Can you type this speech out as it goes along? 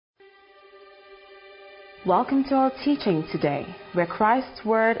Welcome to our teaching today, where Christ's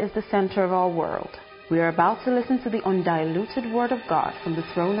Word is the center of our world. We are about to listen to the undiluted Word of God from the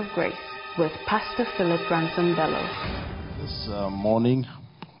throne of grace with Pastor Philip Ransom Bello. This morning,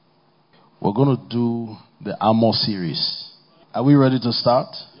 we're going to do the Armour series. Are we ready to start?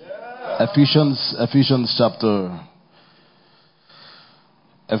 Yeah. Ephesians chapter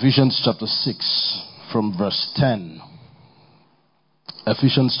 6 from verse 10.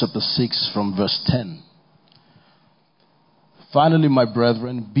 Ephesians chapter 6 from verse 10. Finally, my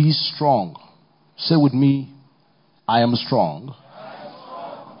brethren, be strong. Say with me, I am strong,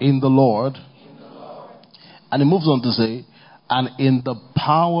 in the Lord. And he moves on to say, and in the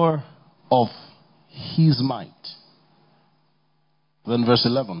power of his might. Then verse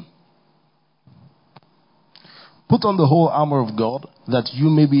 11. Put on the whole armor of God, that you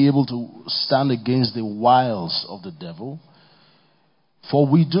may be able to stand against the wiles of the devil. For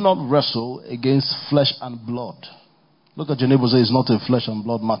we do not wrestle against flesh and blood. Look at your neighbor and say, it's not a flesh and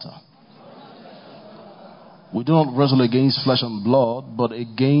blood matter. We do not wrestle against flesh and blood, but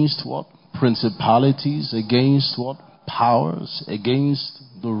against what? Principalities, against what? Powers, against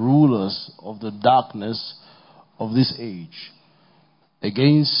the rulers of the darkness of this age,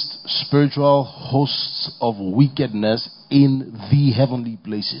 against spiritual hosts of wickedness in the heavenly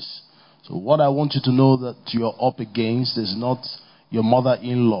places. So what I want you to know that you're up against is not your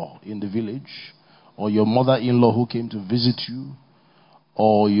mother-in-law in the village, or your mother-in-law who came to visit you,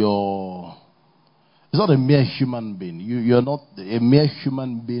 or it's not a mere human being. You're not, a mere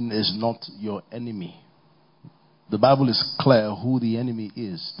human being is not your enemy. The Bible is clear who the enemy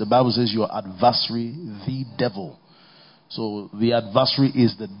is. The Bible says your adversary, the devil. So the adversary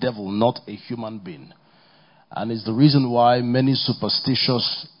is the devil, not a human being. And it's the reason why many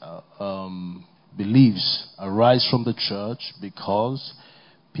superstitious beliefs arise from the church, because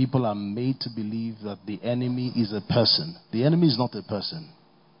people are made to believe that the enemy is a person. The enemy is not a person.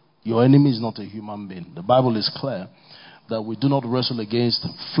 Your enemy is not a human being. The Bible is clear that we do not wrestle against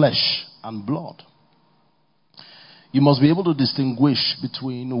flesh and blood. You must be able to distinguish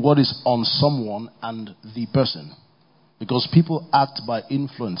between what is on someone and the person. Because people act by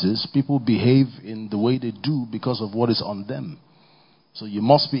influences. People behave in the way they do because of what is on them. So you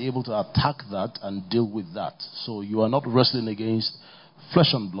must be able to attack that and deal with that. So you are not wrestling against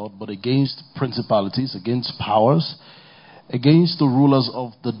flesh and blood, but against principalities, against powers, against the rulers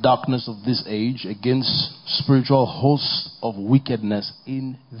of the darkness of this age, against spiritual hosts of wickedness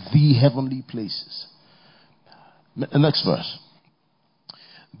in the heavenly places. The next verse.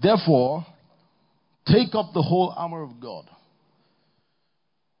 Therefore, take up the whole armor of God,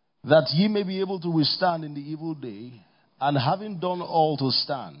 that ye may be able to withstand in the evil day, and having done all to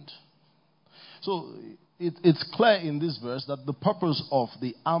stand. So it's clear in this verse that the purpose of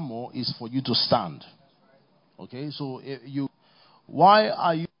the armor is for you to stand. Okay, so why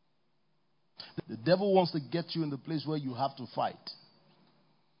are you? The devil wants to get you in the place where you have to fight.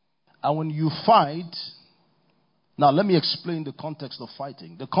 And when you fight, now let me explain the context of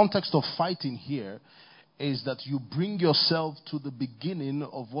fighting. The context of fighting here is that you bring yourself to the beginning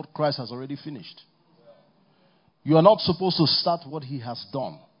of what Christ has already finished. You are not supposed to start what he has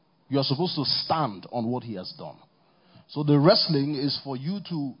done. You are supposed to stand on what he has done. So the wrestling is for you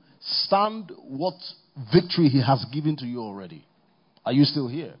to stand what victory he has given to you already. Are you still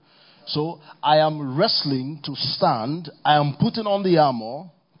here? So I am wrestling to stand. I am putting on the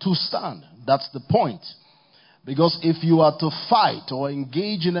armor to stand. That's the point. Because if you are to fight or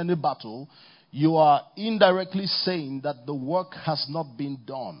engage in any battle, you are indirectly saying that the work has not been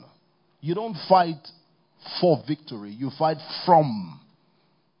done. You don't fight for victory. You fight from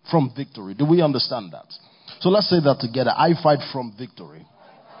victory. Do we understand that? So let's say that together. I fight from victory.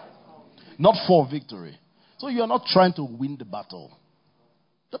 Not for victory. So you're not trying to win the battle.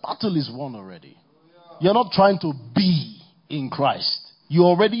 The battle is won already. You're not trying to be in Christ. You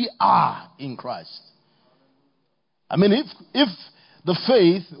already are in Christ. I mean, if the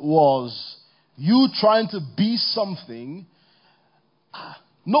faith was you trying to be something,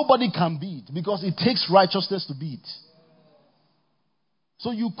 nobody can be it, because it takes righteousness to be it.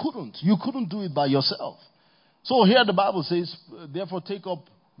 So you couldn't do it by yourself. So here the Bible says, therefore take up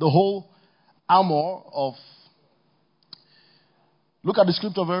the whole armor of, look at the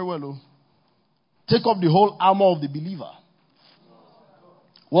scripture very well. Take up the whole armor of the believer.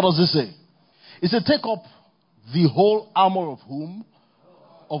 What does it say? It says take up the whole armor of whom?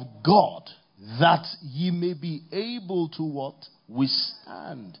 Of God, that ye may be able to what?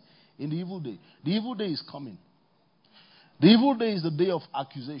 Withstand in the evil day. The evil day is coming. The evil day is the day of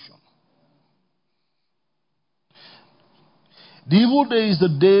accusation. The evil day is the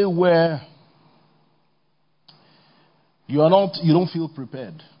day where You don't feel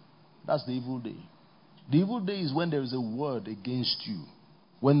prepared. That's the evil day. The evil day is when there is a word against you.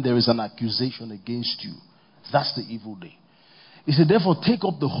 When there is an accusation against you. That's the evil day. He said, therefore, take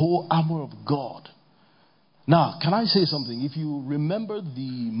up the whole armor of God. Now, can I say something? If you remember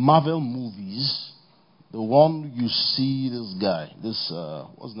the Marvel movies, the one you see this guy,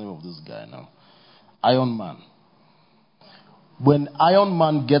 what's the name of this guy now? Iron Man. When Iron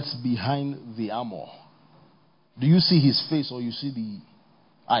Man gets behind the armor, do you see his face or you see the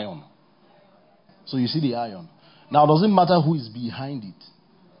iron? So you see the iron. Now, it doesn't matter who is behind it.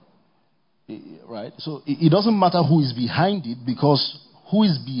 Right? So it doesn't matter who is behind it, because who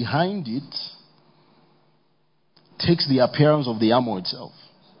is behind it takes the appearance of the armor itself.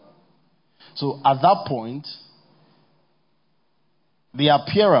 So at that point, the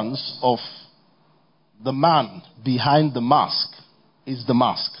appearance of the man behind the mask is the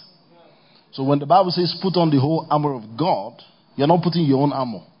mask. So when the Bible says put on the whole armor of God, you're not putting your own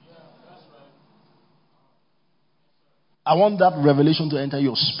armor. I want that revelation to enter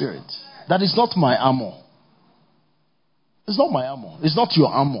your spirit. That is not my armor. It's not my armor. It's not your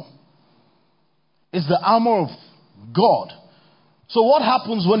armor. It's the armor of God. So what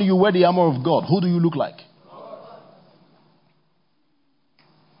happens when you wear the armor of God? Who do you look like?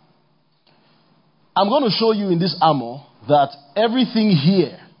 I'm going to show you in this armor that everything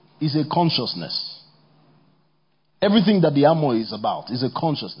here is a consciousness. Everything that the armor is about is a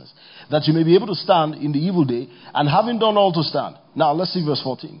consciousness. That you may be able to stand in the evil day, and having done all to stand. Now let's see verse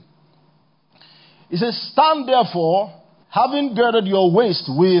 14. It says, stand therefore, having girded your waist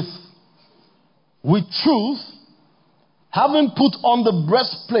with truth, having put on the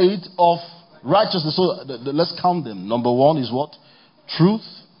breastplate of righteousness. So let's count them. Number one is what? Truth.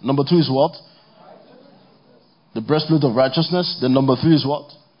 Number two is what? The breastplate of righteousness. Then number three is what?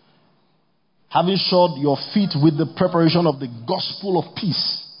 Having shod your feet with the preparation of the gospel of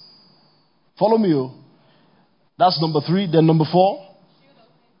peace. Follow me. Oh. That's number three. Then number four.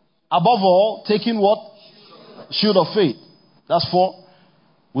 Above all, taking what? Shield of faith. That's four.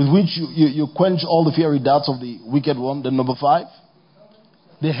 With which you quench all the fiery darts of the wicked one. Then number five.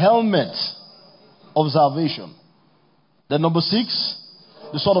 The helmet of salvation. Then number six.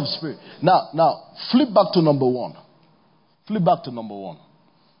 The sword of spirit. Now, flip back to number one. Flip back to number one.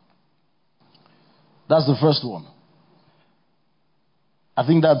 That's the first one. I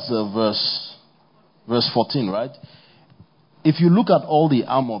think that's verse 14, right? If you look at all the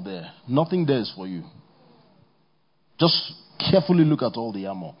armor there, nothing there is for you. Just carefully look at all the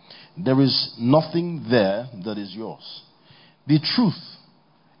armor. There is nothing there that is yours. The truth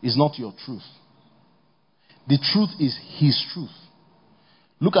is not your truth. The truth is his truth.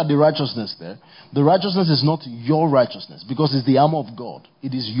 Look at the righteousness there. The righteousness is not your righteousness because it's the armor of God.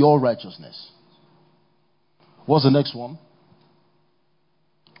 It is your righteousness. What's the next one?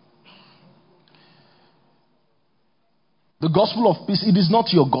 The gospel of peace. It is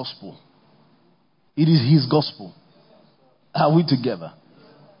not your gospel. It is his gospel. Are we together?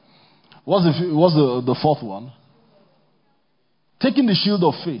 What's the fourth one? Taking the shield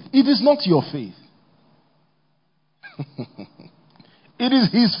of faith. It is not your faith. It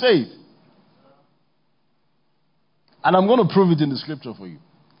is his faith. And I'm going to prove it in the scripture for you.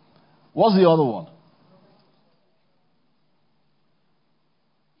 What's the other one?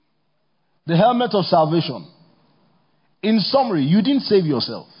 The helmet of salvation. In summary, you didn't save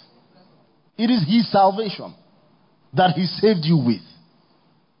yourself. It is his salvation that he saved you with.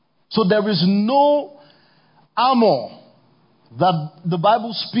 So there is no armor that the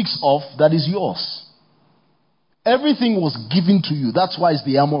Bible speaks of that is yours. Everything was given to you. That's why it's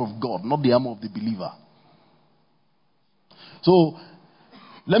the armor of God, not the armor of the believer. So,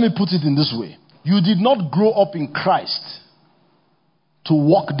 let me put it in this way. You did not grow up in Christ to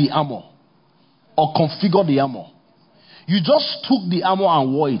walk the armor or configure the armor. You just took the armor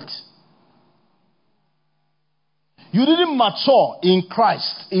and wore it. You didn't mature in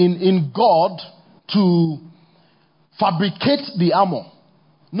Christ, in God, to fabricate the armor.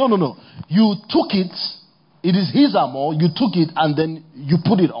 No. You took it. It is his armor. You took it and then you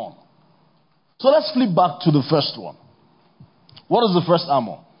put it on. So let's flip back to the first one. What is the first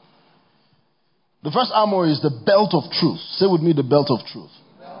armor? The first armor is the belt of truth. Say with me, the belt of truth.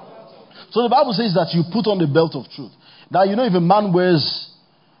 So the Bible says that you put on the belt of truth. Now, you know, if a man wears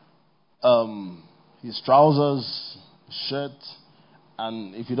his trousers, shirt,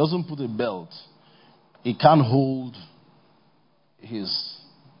 and if he doesn't put a belt, he can't hold his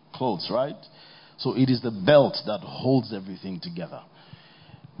clothes, right? So it is the belt that holds everything together.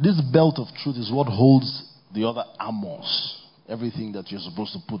 This belt of truth is what holds the other armors, everything that you're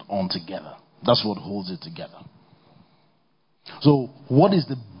supposed to put on together. That's what holds it together. So, what is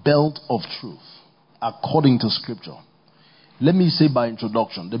the belt of truth according to scripture? Let me say by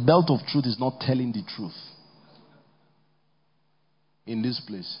introduction, the belt of truth is not telling the truth in this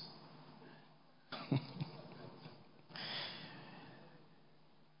place.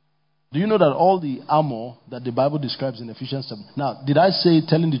 Do you know that all the armor that the Bible describes in Ephesians 7? Now, did I say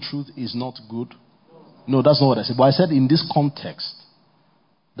telling the truth is not good? No, that's not what I said. But I said in this context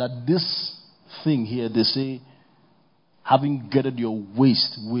that this thing here, they say, having girded your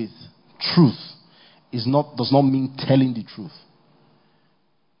waist with truth does not mean telling the truth.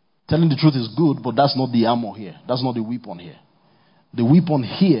 Telling the truth is good, but that's not the armor here. That's not the weapon here. The weapon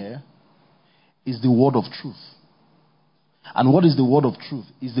here is the word of truth. And what is the word of truth?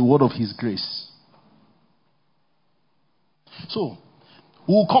 Is the word of his grace. So,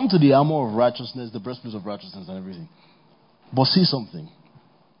 we'll come to the armor of righteousness, the breastplate of righteousness and everything. But see something.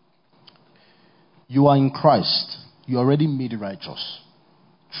 You are in Christ. You are already made righteous.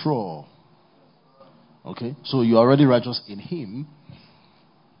 True. Okay? So you are already righteous in him.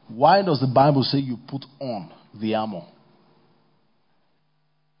 Why does the Bible say you put on the armor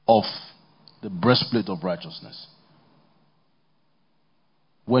of the breastplate of righteousness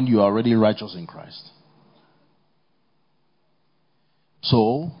when you are already righteous in Christ?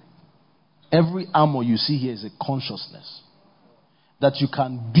 So, every armor you see here is a consciousness that you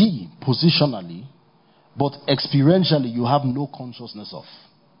can be positionally, but experientially you have no consciousness of.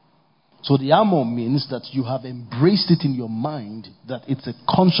 So the armor means that you have embraced it in your mind, that it's a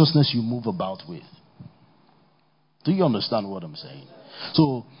consciousness you move about with. Do you understand what I'm saying?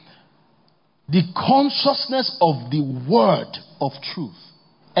 So, the consciousness of the word of truth.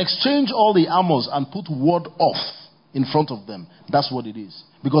 Exchange all the armors and put word off in front of them. That's what it is.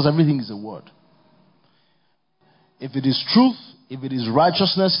 Because everything is a word. If it is truth, if it is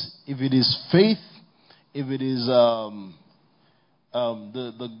righteousness, if it is faith, if it is the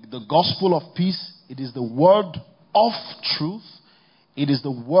gospel of peace, it is the word of truth, it is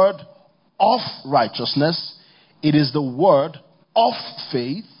the word of righteousness, it is the word of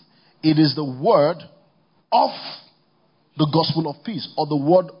faith, it is the word of the gospel of peace, or the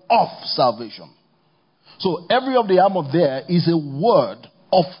word of salvation. So every of the armor there is a word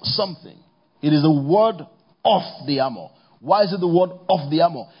of something. It is a word of the armor. Why is it the word of the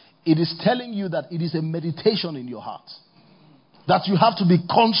armor? It is telling you that it is a meditation in your heart. That you have to be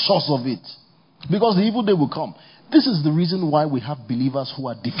conscious of it. Because the evil day will come. This is the reason why we have believers who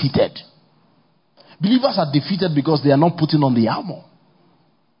are defeated. Believers are defeated because they are not putting on the armor.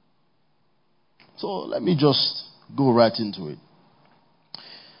 So let me just go right into it.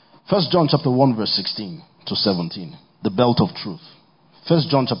 1 John chapter 1 verse 16 to 17. The belt of truth. 1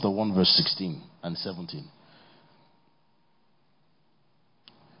 John chapter 1 verse 16 and 17.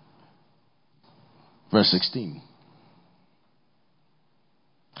 Verse 16.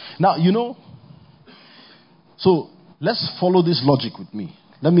 Now, so let's follow this logic with me.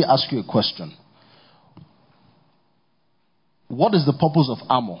 Let me ask you a question. What is the purpose of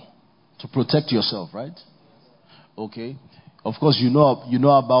armor? To protect yourself, right? Okay. Of course, you know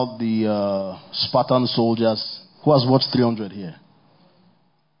about the Spartan soldiers. Who has watched 300 here?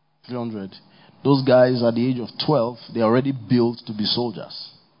 300. Those guys at the age of 12, they're already built to be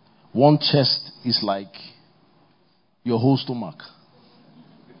soldiers. One chest is like your whole stomach.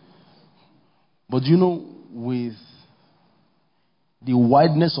 But with the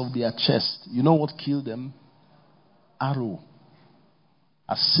wideness of their chest, you know what killed them? Arrow.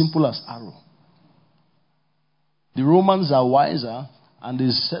 As simple as arrow. The Romans are wiser, and they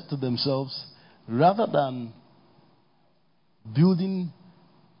said to themselves, rather than building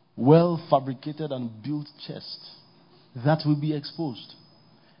well fabricated and built chests that will be exposed,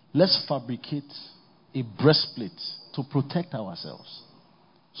 let's fabricate a breastplate to protect ourselves.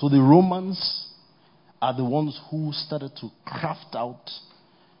 So the Romans are the ones who started to craft out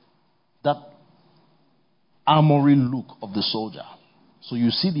that armory look of the soldier. So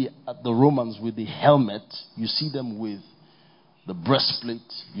you see the Romans with the helmet, you see them with the breastplate,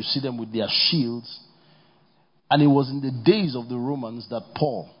 you see them with their shields. And it was in the days of the Romans that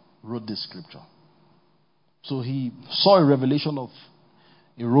Paul wrote this scripture. So he saw a revelation of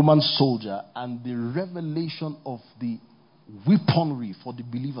a Roman soldier, and the revelation of the weaponry for the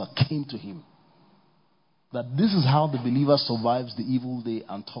believer came to him. That this is how the believer survives the evil day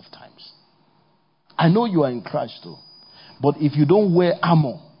and tough times. I know you are in Christ though. But if you don't wear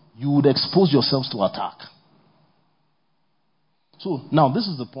armor, you would expose yourselves to attack. So now this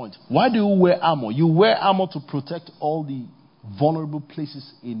is the point. Why do you wear armor? You wear armor to protect all the vulnerable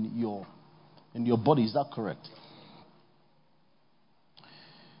places in your body. Is that correct?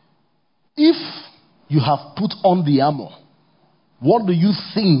 If you have put on the armor, What do you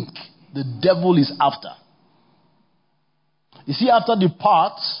think the devil is after? Is he after the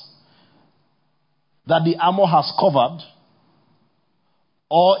parts that the armor has covered?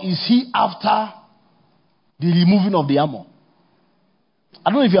 Or is he after the removing of the armor? I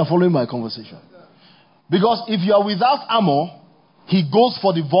don't know if you are following my conversation. Because if you are without armor, he goes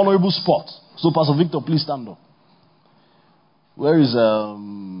for the vulnerable spot. So Pastor Victor, please stand up. Where is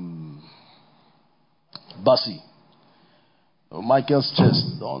Bassi? Oh, Michael's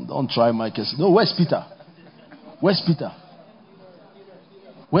chest. Don't try Michael's. No, where's Peter? Where's Peter?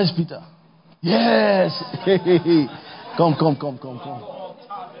 Where's Peter? Yes. Come.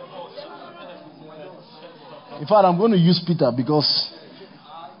 In fact, I'm going to use Peter because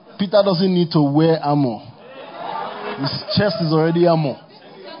Peter doesn't need to wear armor. His chest is already armor.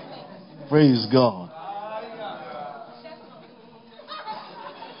 Praise God.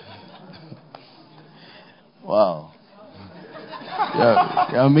 Wow.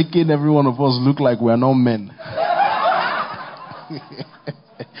 You're making every one of us look like we're not men.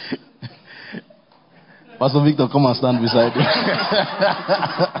 Pastor Victor, come and stand beside me.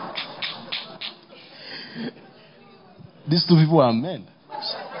 These two people are men.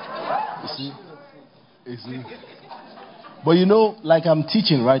 You see? But you know, like I'm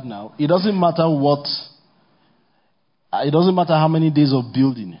teaching right now, it doesn't matter how many days of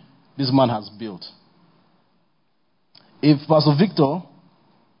building this man has built. If Pastor Victor,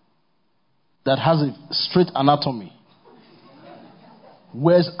 that has a straight anatomy,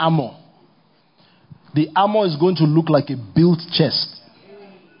 wears armor, the armor is going to look like a built chest.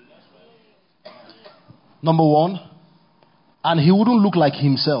 Number one, and he wouldn't look like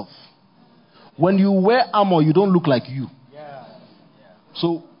himself. When you wear armor, you don't look like you.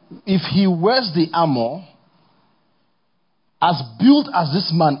 So if he wears the armor, as built as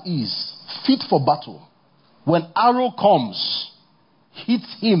this man is, fit for battle, when arrow comes,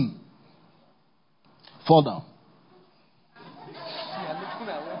 hits him, fall down.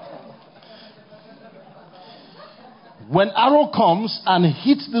 When arrow comes and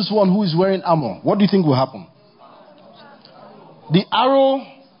hits this one who is wearing armor, what do you think will happen? The arrow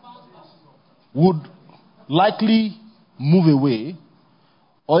would likely move away,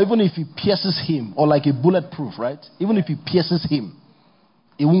 or even if it pierces him, or like a bulletproof, right? Even if it pierces him,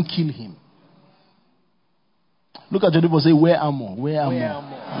 it won't kill him. Look at your neighbor and say, wear armor, wear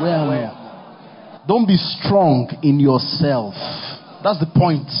armor, wear armor. Don't be strong in yourself. That's the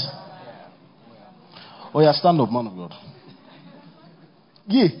point. Oh yeah, stand up, man of God.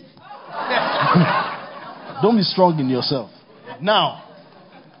 Yeah. Don't be strong in yourself. Now,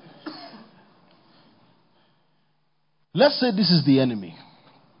 let's say this is the enemy.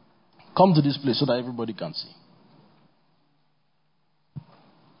 Come to this place so that everybody can see.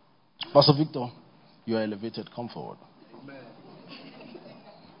 Pastor Victor, you are elevated. Come forward. Amen.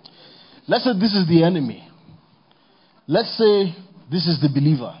 Let's say this is the enemy. Let's say this is the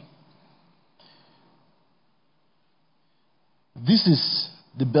believer. This is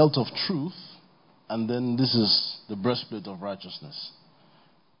the belt of truth, and then this is the breastplate of righteousness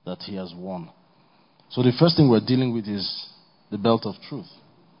that he has worn. So the first thing we're dealing with is the belt of truth.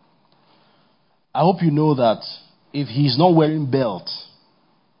 I hope you know that if he's not wearing belt,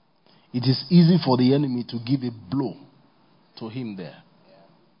 it is easy for the enemy to give a blow to him there.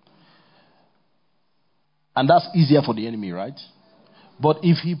 And that's easier for the enemy, right? But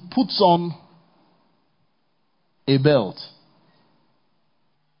if he puts on a belt,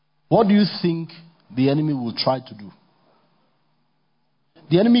 what do you think the enemy will try to do?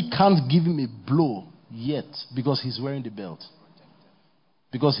 The enemy can't give him a blow yet because he's wearing the belt.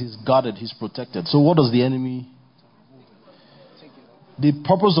 Because he's guarded, he's protected. So what does the enemy? The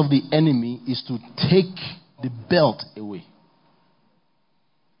purpose of the enemy is to take the belt away.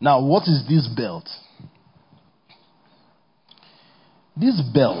 Now, what is this belt? This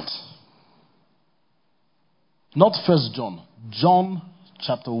belt, not First John, John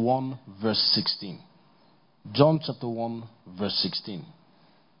chapter 1 verse 16. John chapter 1 verse 16.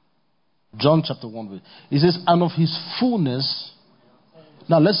 John chapter 1 verse. It says, and of his fullness.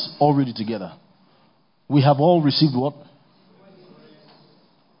 Now let's all read it together. We have all received what?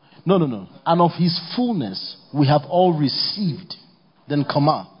 No. And of his fullness we have all received. Then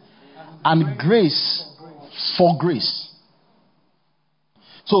comma. And grace for grace.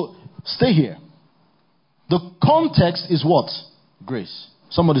 So stay here. The context is what? Grace.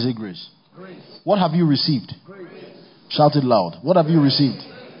 Somebody say grace. Grace. What have you received? Grace. Shout it loud. What have you received?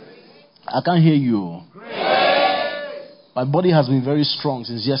 I can't hear you. Grace. My body has been very strong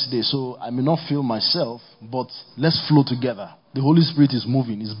since yesterday, so I may not feel myself, but let's flow together. The Holy Spirit is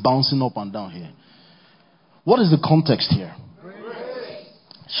moving, is bouncing up and down here. What is the context here? Grace.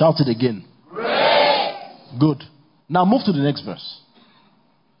 Shout it again. Grace. Good. Now move to the next verse.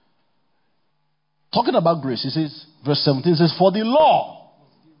 Talking about grace, it says, verse 17 says, for the law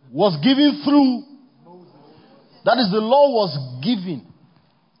was given through. That is, the law was given.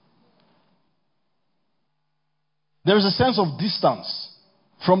 There is a sense of distance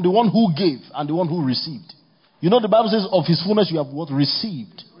from the one who gave and the one who received. You know, the Bible says, of his fullness you have what?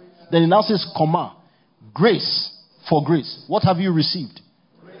 Received. Then it now says, comma, grace for grace. What have you received?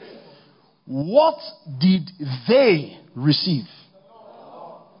 Grace. What did they receive?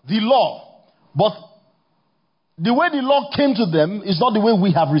 The law. But the way the law came to them is not the way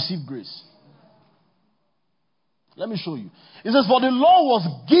we have received grace. Let me show you. It says, for the law was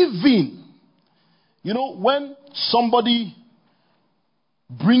given. You know, when somebody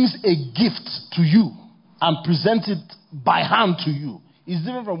brings a gift to you and presents it by hand to you, it's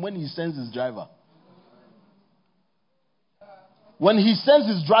different from when he sends his driver. When he sends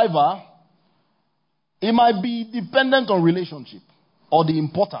his driver, it might be dependent on relationship or the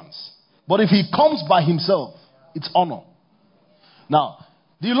importance. But if he comes by himself, it's honor. Now,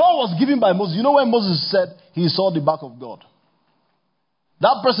 the law was given by Moses. You know when Moses said he saw the back of God?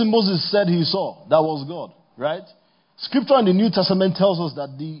 That person Moses said he saw, that was God, right? Scripture in the New Testament tells us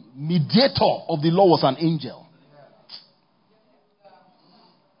that the mediator of the law was an angel.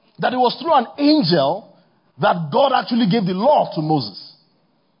 That it was through an angel that God actually gave the law to Moses.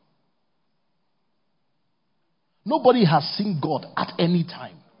 Nobody has seen God at any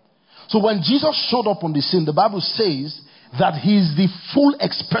time. So when Jesus showed up on the scene, the Bible says that he is the full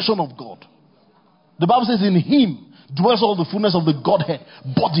expression of God. The Bible says in him dwells all the fullness of the Godhead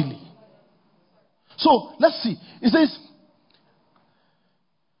bodily. So let's see. It says,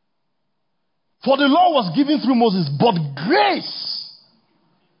 for the law was given through Moses, but grace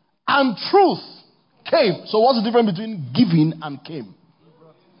and truth came. So what's the difference between giving and came?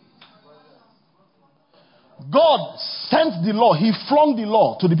 God sent the law. He flung the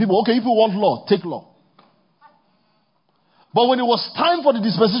law to the people. Okay, if you want law, take law. But when it was time for the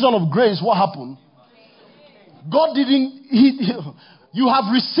dispensation of grace, what happened? God didn't, you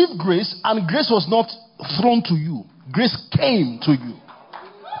have received grace and grace was not thrown to you. Grace came to you.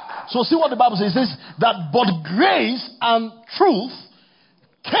 So see what the Bible says. It says that but grace and truth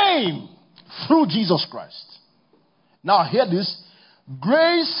came through Jesus Christ. Now hear this.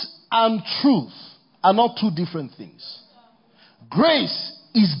 Grace and truth are not two different things. Grace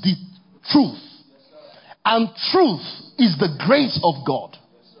is the truth. And truth is the grace of God.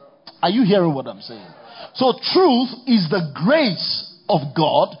 Are you hearing what I'm saying? So truth is the grace of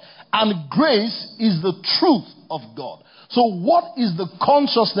God and grace is the truth of God. So what is the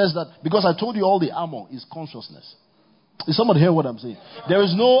consciousness that, because I told you all the armor is consciousness. Is somebody hear what I'm saying? There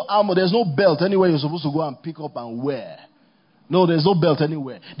is no armor, there's no belt anywhere you're supposed to go and pick up and wear. No, there's no belt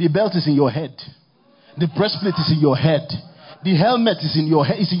anywhere. The belt is in your head. The breastplate is in your head. The helmet is in your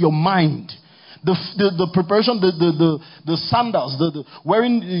head, is in your mind. The preparation, the sandals,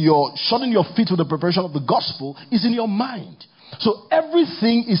 wearing shodding your feet with the preparation of the gospel is in your mind. So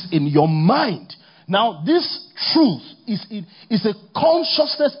everything is in your mind. Now this truth is a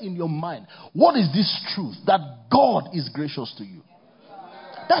consciousness in your mind. What is this truth? That God is gracious to you.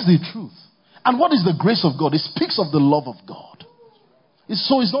 That's the truth. And what is the grace of God? It speaks of the love of God.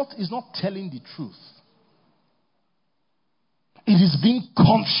 It's not telling the truth. It is being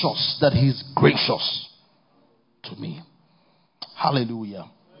conscious that he is gracious to me. Hallelujah.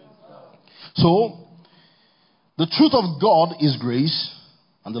 So, the truth of God is grace,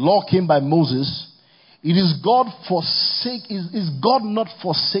 and the law came by Moses. It is is God not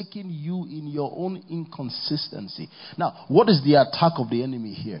forsaking you in your own inconsistency? Now, what is the attack of the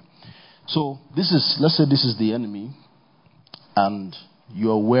enemy here? So, let's say this is the enemy, and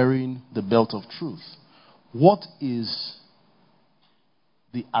you are wearing the belt of truth. What is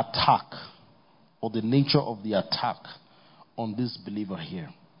the attack or the nature of the attack on this believer here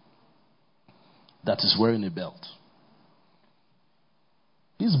that is wearing a belt?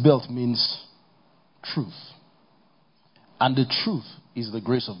 This belt means truth. And the truth is the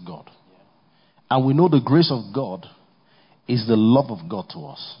grace of God. And we know the grace of God is the love of God to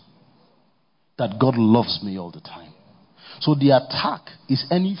us. That God loves me all the time. So the attack is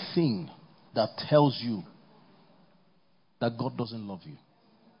anything that tells you that God doesn't love you.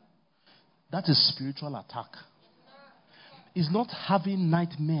 That is spiritual attack. It's not having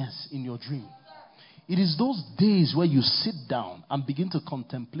nightmares in your dream. It is those days where you sit down and begin to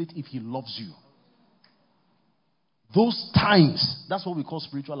contemplate if he loves you. Those times, that's what we call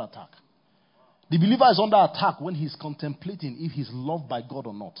spiritual attack. The believer is under attack when he's contemplating if he's loved by God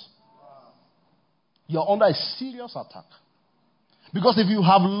or not. You're under a serious attack. Because if you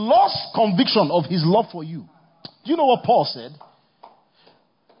have lost conviction of his love for you, do you know what Paul said?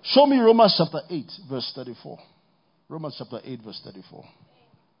 Show me Romans chapter 8, verse 34. Romans chapter 8, verse 34.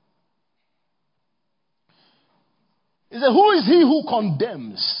 He said, who is he who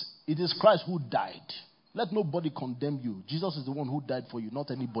condemns? It is Christ who died. Let nobody condemn you. Jesus is the one who died for you,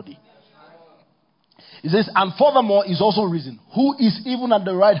 not anybody. He says, and furthermore is also risen, who is even at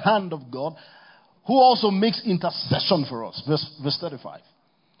the right hand of God, who also makes intercession for us. Verse 35.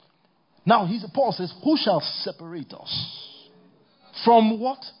 Now, Paul says, who shall separate us? From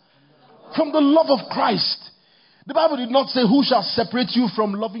what? From the love of Christ. The Bible did not say who shall separate you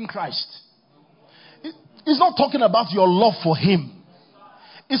from loving Christ. It's not talking about your love for him.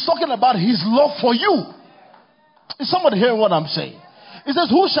 It's talking about his love for you. Is somebody hearing what I'm saying? It says,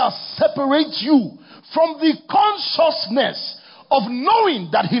 who shall separate you from the consciousness of knowing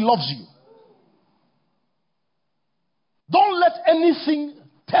that he loves you? Don't let anything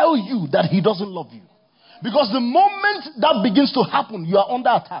tell you that he doesn't love you. Because the moment that begins to happen, you are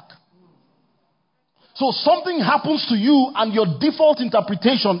under attack. So something happens to you and your default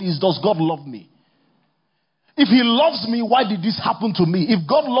interpretation is, does God love me? If he loves me, why did this happen to me? If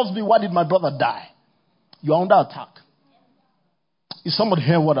God loves me, why did my brother die? You are under attack. Is somebody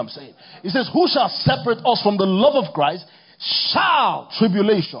hearing what I'm saying? It says, who shall separate us from the love of Christ? Shall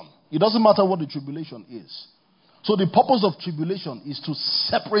tribulation. It doesn't matter what the tribulation is. So the purpose of tribulation is to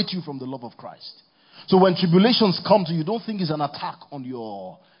separate you from the love of Christ. So when tribulations come to you, don't think it's an attack on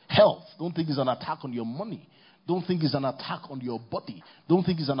your health. Don't think it's an attack on your money. Don't think it's an attack on your body. Don't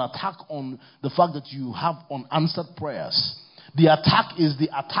think it's an attack on the fact that you have unanswered prayers. The attack is the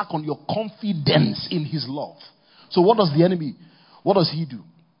attack on your confidence in his love. So what does the enemy, what does he do?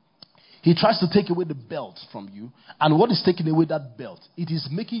 He tries to take away the belt from you. And what is taking away that belt? It is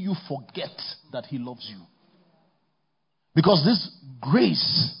making you forget that he loves you. Because this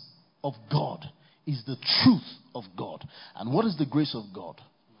grace of God is the truth of God. And what is the grace of God?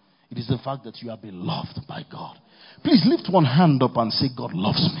 It is the fact that you are beloved by God. Please lift one hand up and say, God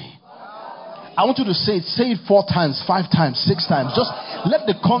loves me. I want you to say it 4 times, 5 times, 6 times. Just let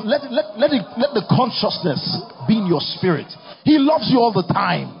the consciousness be in your spirit. He loves you all the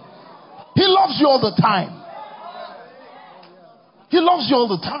time. He loves you all the time. He loves you all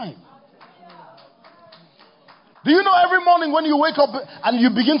the time. Do you know every morning when you wake up and you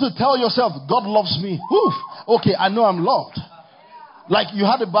begin to tell yourself, God loves me. Whew, okay, I know I'm loved. Like you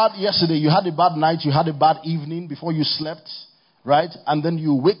had a bad yesterday, you had a bad night, you had a bad evening before you slept, right? And then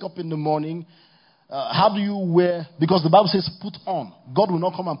you wake up in the morning. How do you wear? Because the Bible says put on. God will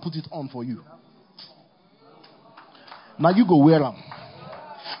not come and put it on for you. Now you go wear them.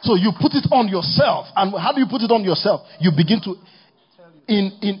 So you put it on yourself. And how do you put it on yourself? You begin to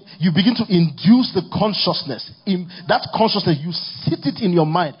induce the consciousness. In that consciousness, you sit it in your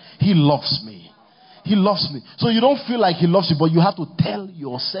mind. He loves me. He loves me. So you don't feel like he loves you, but you have to tell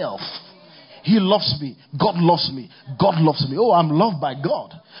yourself, he loves me. God loves me. God loves me. Oh, I'm loved by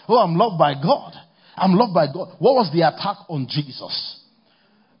God. Oh, I'm loved by God. I'm loved by God. What was the attack on Jesus?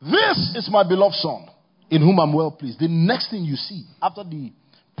 This is my beloved son, in whom I'm well pleased. The next thing you see, after the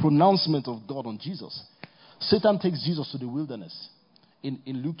pronouncement of God on Jesus, Satan takes Jesus to the wilderness in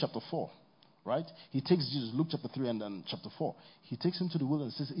Luke chapter 4. Right? He takes Jesus, Luke chapter 3 and then chapter 4. He takes him to the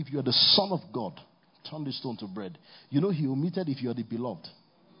wilderness and says, if you are the Son of God, turn this stone to bread. You know, he omitted if you are the beloved.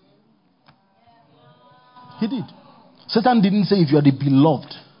 He did. Satan didn't say if you are the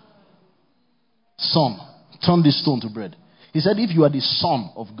beloved son, turn this stone to bread. He said if you are the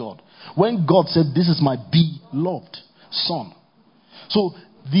Son of God. When God said, this is my beloved son. So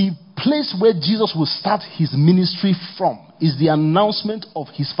the place where Jesus will start his ministry from is the announcement of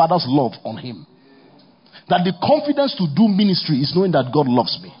his Father's love on him. That the confidence to do ministry is knowing that God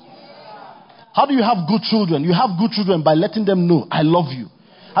loves me. How do you have good children? You have good children by letting them know, I love you.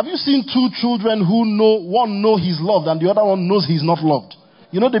 Have you seen 2 children who know, one knows he's loved and the other one knows he's not loved?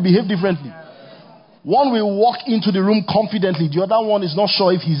 You know, they behave differently. One will walk into the room confidently. The other one is not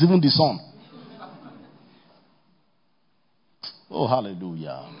sure if he's even the son. Oh,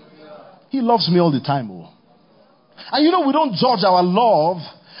 hallelujah. He loves me all the time. Oh. And you know, we don't judge our love.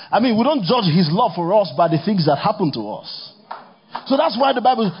 We don't judge his love for us by the things that happen to us. So that's why the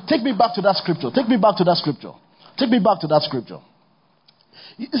Bible, take me back to that scripture. Take me back to that scripture. Take me back to that scripture.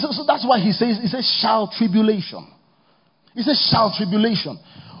 So that's why he says, shall tribulation. He says, shall tribulation.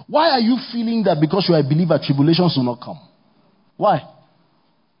 Why are you feeling that because you are a believer, tribulations will not come? Why?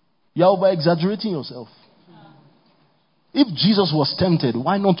 You are over-exaggerating yourself. If Jesus was tempted,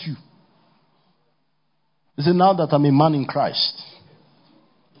 why not you? He said, now that I'm a man in Christ,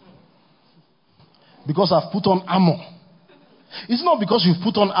 because I've put on armor, It's not because you've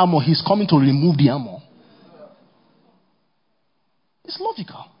put on armor, he's coming to remove the armor. It's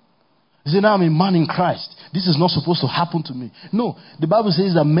logical. You say, now I'm a man in Christ. This is not supposed to happen to me. No, the Bible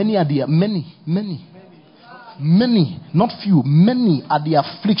says that many, not few, many are the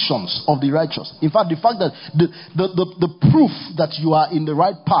afflictions of the righteous. In fact, the fact that the proof that you are in the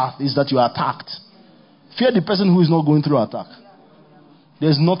right path is that you are attacked. Fear the person who is not going through attack.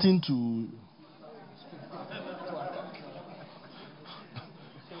 There's nothing to...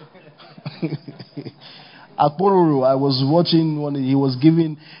 At Pororo, I was watching when he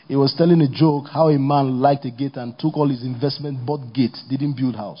was telling a joke how a man liked a gate and took all his investment, bought gate, didn't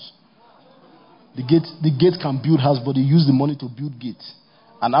build house. The gate can build house, but he used the money to build gate.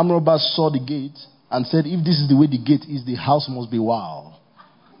 And Armour saw the gate and said, if this is the way the gate is, the house must be wow.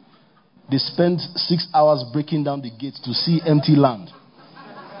 They spent 6 hours breaking down the gate to see empty land.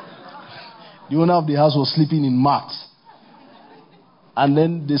 The owner of the house was sleeping in mats. And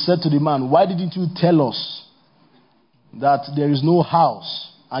then they said to the man, why didn't you tell us that there is no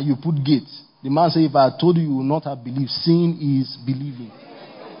house and you put gates? The man said, if I had told you, you would not have believed. Seeing is believing.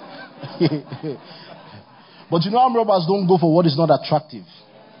 But you know, armed robbers don't go for what is not attractive.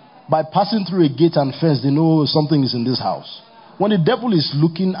 By passing through a gate and fence, they know something is in this house. When the devil is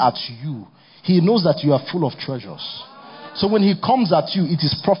looking at you, he knows that you are full of treasures. So when he comes at you, it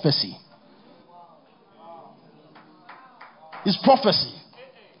is prophecy. It's prophecy.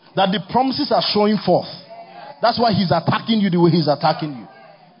 That the promises are showing forth. That's why he's attacking you the way he's attacking you.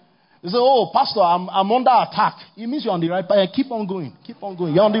 You say, oh, pastor, I'm under attack. It means you're on the right path. Keep on going. Keep on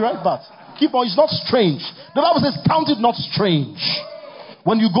going. You're on the right path. Keep on. It's not strange. The Bible says, count it not strange.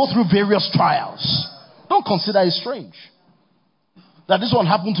 When you go through various trials, don't consider it strange. That this one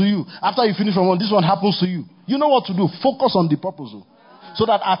happened to you. After you finish from one, this one happens to you. You know what to do. Focus on the purpose. So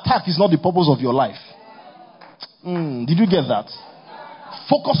that attack is not the purpose of your life. Did you get that?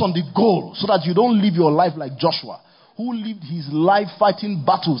 Focus on the goal so that you don't live your life like Joshua, who lived his life fighting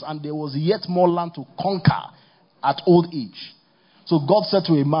battles and there was yet more land to conquer at old age. So God said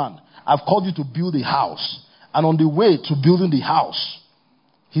to a man, I've called you to build a house. And on the way to building the house,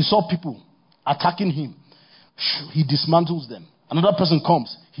 he saw people attacking him. He dismantles them. Another person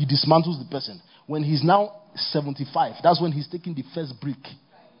comes. He dismantles the person. When he's now 75, that's when he's taking the first brick.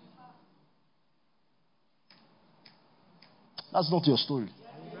 That's not your story.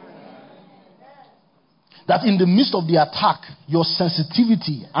 That in the midst of the attack, your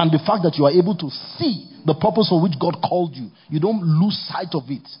sensitivity and the fact that you are able to see the purpose for which God called you, you don't lose sight of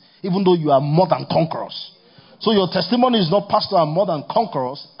it, even though you are more than conquerors. So your testimony is not, Pastor, I'm more than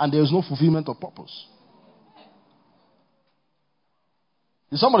conquerors, and there is no fulfillment of purpose.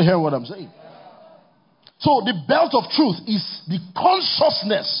 Is somebody hearing what I'm saying? So the belt of truth is the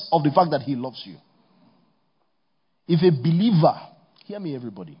consciousness of the fact that he loves you. If a believer, hear me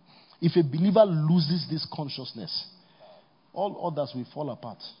everybody, if a believer loses this consciousness, all others will fall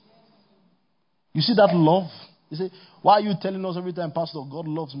apart. You see that love? You say, why are you telling us every time, Pastor, God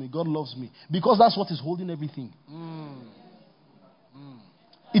loves me, God loves me? Because that's what is holding everything.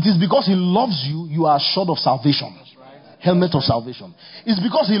 It is because he loves you, you are assured of salvation. Helmet of salvation. It's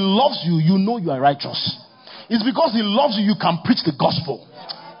because he loves you, you know you are righteous. It's because he loves you, you can preach the gospel.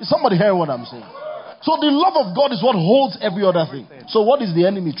 Is somebody hearing what I'm saying? So the love of God is what holds every other thing. So what is the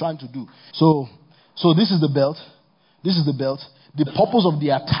enemy trying to do? So this is the belt. This is the belt. The purpose of the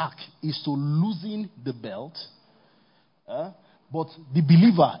attack is to loosen the belt. But the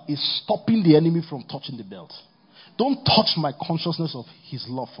believer is stopping the enemy from touching the belt. Don't touch my consciousness of his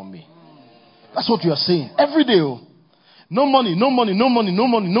love for me. That's what you are saying. Every day. No money, no money, no money, no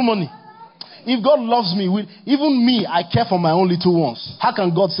money, no money. If God loves me, even me, I care for my own little ones. How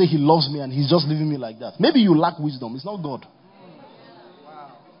can God say he loves me and he's just leaving me like that? Maybe you lack wisdom. It's not God.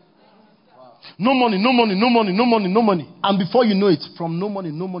 No money, no money, no money, no money, no money. And before you know it, from no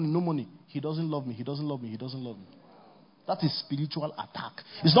money, no money, no money, he doesn't love me, he doesn't love me, he doesn't love me. That is spiritual attack.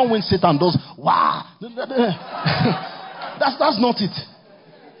 It's not when Satan does, wow. That's not it.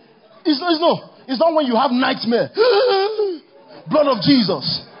 It's not when you have nightmare. Blood of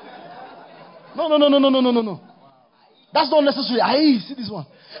Jesus. No. That's not necessary. See this one.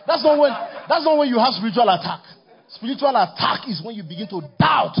 That's not when you have spiritual attack. Spiritual attack is when you begin to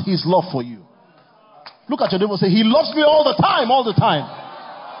doubt his love for you. Look at your neighbor and say, he loves me all the time, all the time.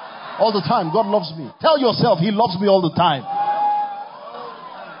 All the time, God loves me. Tell yourself, he loves me all the time.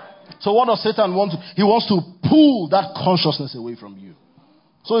 So what does Satan want to? He wants to pull that consciousness away from you.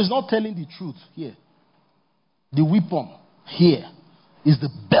 So he's not telling the truth here. The weapon here is the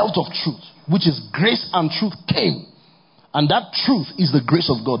belt of truth, which is grace and truth came. And that truth is the grace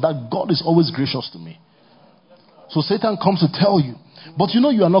of God. That God is always gracious to me. So Satan comes to tell you. But you know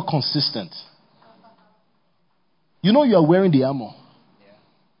you are not consistent. You know you are wearing the armor.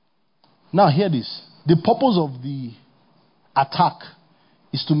 Now hear this. The purpose of the attack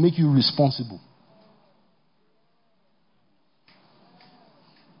is to make you responsible.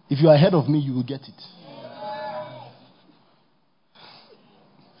 If you are ahead of me, you will get it.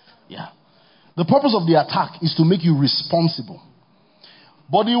 Yeah. The purpose of the attack is to make you responsible.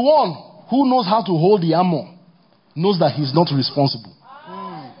 But the one who knows how to hold the armor knows that he's not responsible.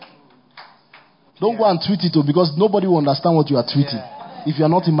 Don't go and tweet it because nobody will understand what you are tweeting if you are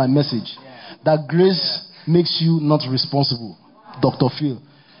not in my message. That grace makes you not responsible. Dr. Phil.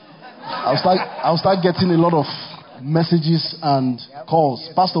 I'll start getting a lot of messages and calls.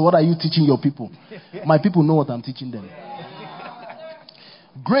 Pastor, what are you teaching your people? My people know what I'm teaching them.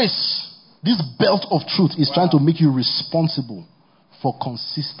 Grace, this belt of truth, is trying to make you responsible for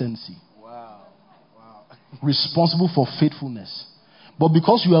consistency. Responsible for faithfulness. But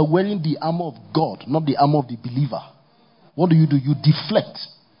because you are wearing the armor of God, not the armor of the believer, what do? You deflect.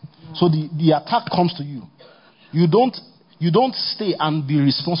 So the attack comes to you. You don't stay and be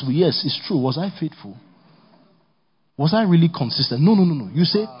responsible. Yes, it's true. Was I faithful? Was I really consistent? No. You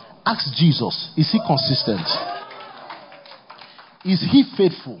say, ask Jesus. Is he consistent? Is he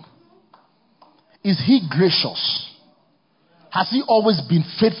faithful? Is he gracious? Has he always been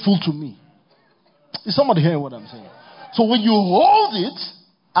faithful to me? Is somebody hearing what I'm saying? So when you hold it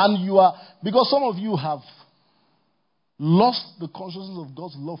and you are, because some of you have lost the consciousness of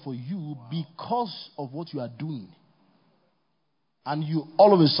God's love for you because of what you are doing. And you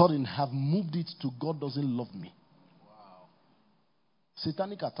all of a sudden have moved it to God doesn't love me. Wow.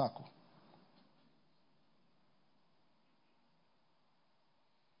 Satanic attack.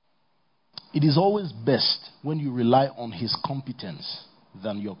 It is always best when you rely on his competence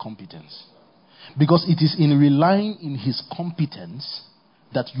than your competence. Because it is in relying in his competence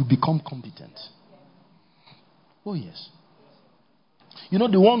that you become competent. Oh yes. You know,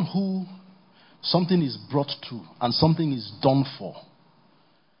 the one who something is brought to and something is done for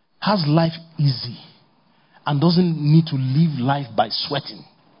has life easy and doesn't need to live life by sweating.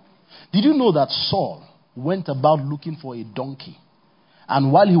 Did you know that Saul went about looking for a donkey?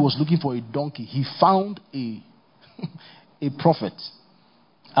 And while he was looking for a donkey, he found a prophet.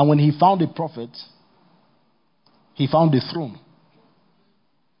 And when he found a prophet, he found a throne.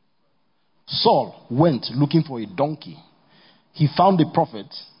 Saul went looking for a donkey. He found a prophet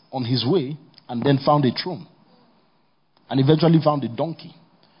on his way and then found a throne. And eventually found a donkey.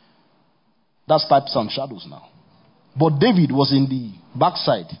 That's types and shadows now. But David was in the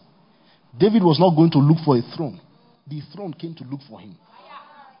backside. David was not going to look for a throne. The throne came to look for him.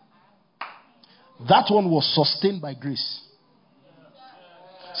 That one was sustained by grace.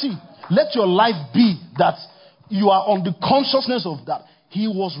 See, let your life be that you are on the consciousness of that. He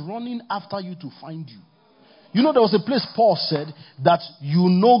was running after you to find you. You know, there was a place Paul said that you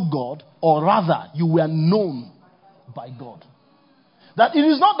know God, or rather, you were known by God. That it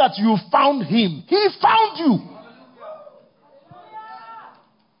is not that you found him, he found you.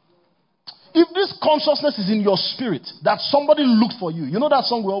 If this consciousness is in your spirit, that somebody looked for you. You know that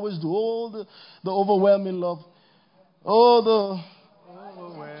song we always do, oh, the overwhelming love. Oh, the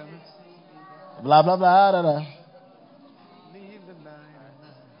overwhelming. Blah, blah, blah, blah, blah.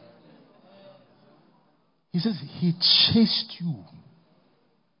 He says he chased you.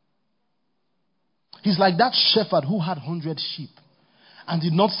 He's like that shepherd who had 100 sheep and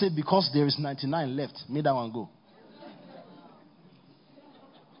did not say because there is 99 left, may that one go.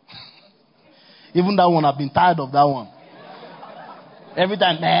 Even that one, I've been tired of that one. Every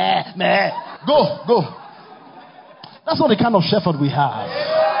time, meh, meh. Go. That's not the kind of shepherd we have.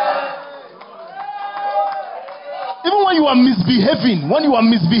 Even when you are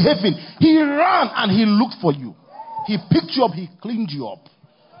misbehaving, he ran and he looked for you. He picked you up, he cleaned you up.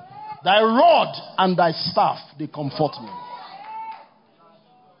 Thy rod and thy staff, they comfort me.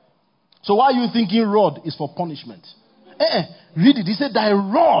 So why are you thinking rod is for punishment? Read it. He said, thy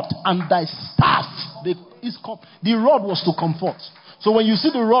rod and thy staff. The rod was to comfort. So when you see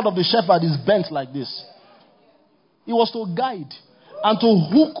the rod of the shepherd is bent like this, it was to guide and to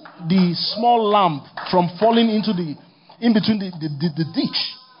hook the small lamb from falling into in between the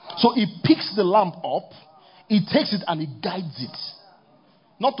ditch. So he picks the lamb up, he takes it and he guides it.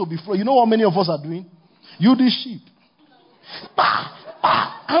 Not to be flown. You know what many of us are doing? You the sheep.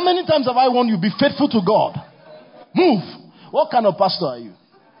 How many times have I warned you, be faithful to God? Move. What kind of pastor are you?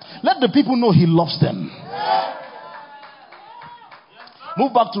 Let the people know he loves them.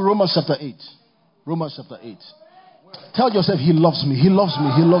 Move back to Romans chapter 8. Romans chapter 8. Tell yourself he loves me. He loves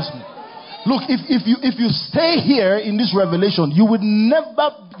me. He loves me. Look, if you stay here in this revelation, you would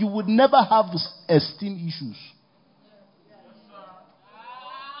never have esteem issues.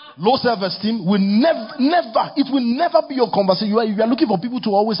 Low self-esteem will it will never be your conversation. You are looking for people to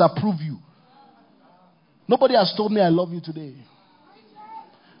always approve you. Nobody has told me I love you today.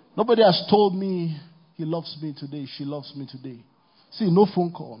 Nobody has told me he loves me today, she loves me today. See, no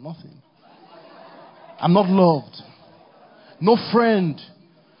phone call, nothing. I'm not loved. No friend.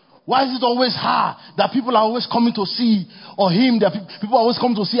 Why is it always her that people are always coming to see, or him that people are always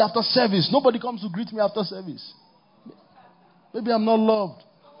coming to see after service? Nobody comes to greet me after service. Maybe I'm not loved.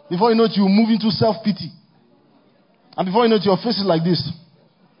 Before you know it, you move into self-pity. And before you know it, your face is like this.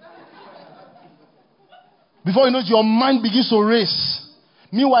 Before you know it, your mind begins to race.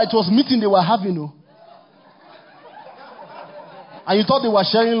 Meanwhile, it was meeting they were having. And you thought they were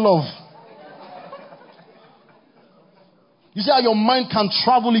sharing love. You see how your mind can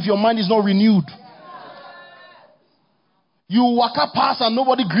travel if your mind is not renewed. You walk up past and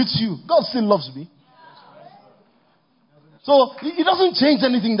nobody greets you. God still loves me. So it doesn't change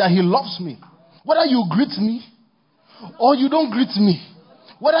anything that he loves me. Whether you greet me or you don't greet me.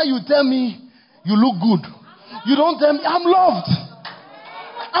 Whether you tell me you look good. You don't tell me, I'm loved.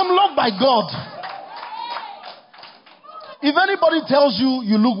 I'm loved by God. If anybody tells you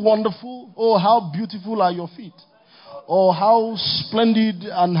you look wonderful, oh, how beautiful are your feet, or how splendid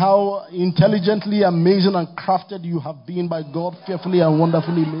and how intelligently amazing and crafted you have been by God, fearfully and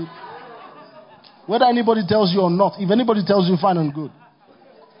wonderfully made. Whether anybody tells you or not, if anybody tells you, fine and good.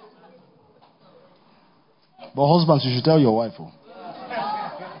 But husbands, you should tell your wife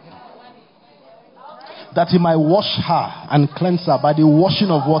that he might wash her and cleanse her by the washing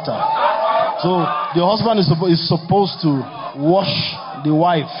of water. So the husband is supposed to wash the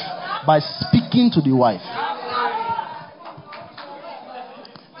wife by speaking to the wife.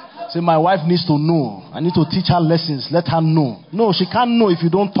 Say, my wife needs to know. I need to teach her lessons. Let her know. No, she can't know if you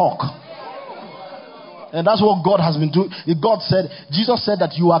don't talk. And that's what God has been doing. Jesus said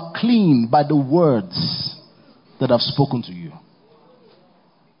that you are clean by the words that I've spoken to you.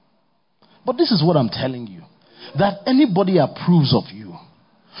 But this is what I'm telling you. That anybody approves of you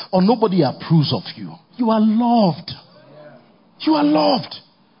or nobody approves of you, you are loved. You are loved.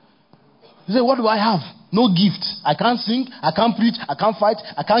 You say, what do I have? No gift. I can't sing. I can't preach. I can't fight.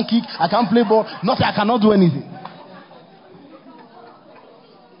 I can't kick. I can't play ball. Nothing. I cannot do anything.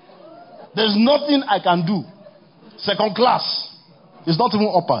 There's nothing I can do. Second class. It's not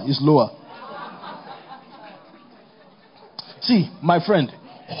even upper. It's lower. See, my friend,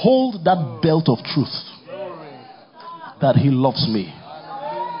 hold that belt of truth that he loves me.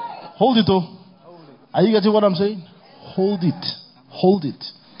 Hold it, oh. Are you getting what I'm saying? Hold it. Hold it.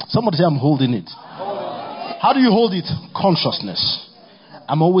 Somebody say, I'm holding it. How do you hold it? Consciousness.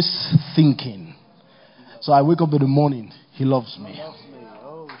 I'm always thinking. So I wake up in the morning. He loves me.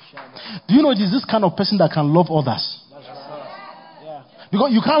 Do you know it is this kind of person that can love others?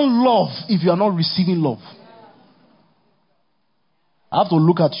 Because you can't love if you are not receiving love. I have to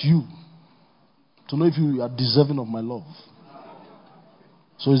look at you to know if you are deserving of my love.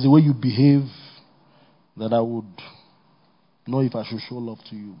 So it's the way you behave that I would know if I should show love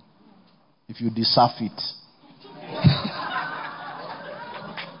to you. If you deserve it.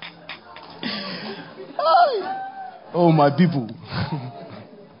 Oh, my people.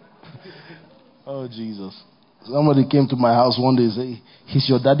 Oh, Jesus. Somebody came to my house one day and said, "Is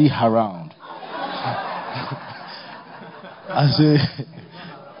your daddy around?" I said,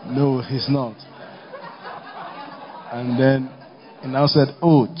 "No, he's not." And then he now said,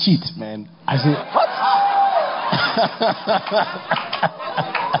 "Oh, cheat, man." I said, "What?"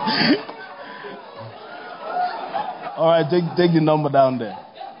 All right, take the number down there.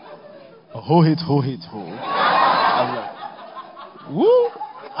 Ho hit, ho hit, ho. I'm like, woo!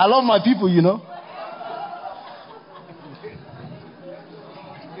 I love my people, you know.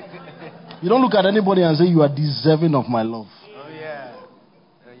 You don't look at anybody and say you are deserving of my love. Oh yeah.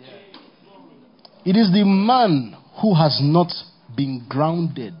 It is the man who has not been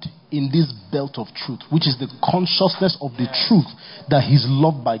grounded in this belt of truth, which is the consciousness of the truth that he's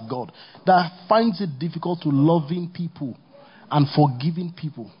loved by God, that finds it difficult to loving people and forgiving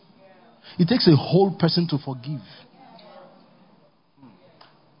people. It takes a whole person to forgive.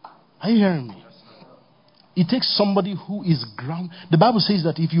 Are you hearing me? It takes somebody who is grounded. The Bible says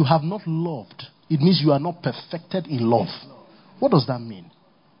that if you have not loved, it means you are not perfected in love. What does that mean?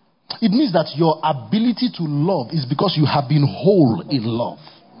 It means that your ability to love is because you have been whole in love.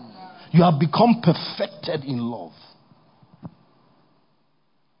 You have become perfected in love.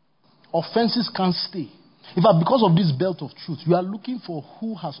 Offenses can't stay. In fact, because of this belt of truth, you are looking for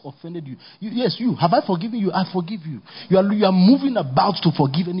who has offended you. Yes, you. Have I forgiven you? I forgive you. You are moving about to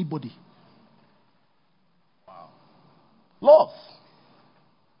forgive anybody. Wow. Love.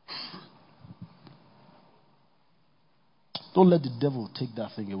 Don't let the devil take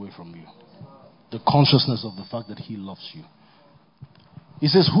that thing away from you. The consciousness of the fact that he loves you. He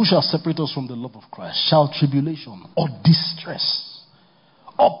says, who shall separate us from the love of Christ? Shall tribulation or distress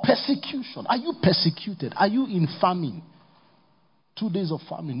or persecution? Are you persecuted? Are you in famine? 2 days of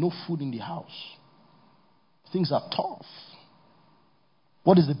famine, no food in the house. Things are tough.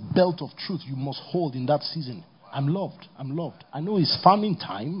 What is the belt of truth you must hold in that season? I'm loved. I'm loved. I know it's famine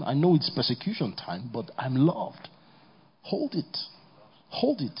time. I know it's persecution time, but I'm loved. Hold it.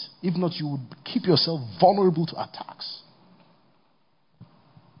 Hold it. If not, you would keep yourself vulnerable to attacks.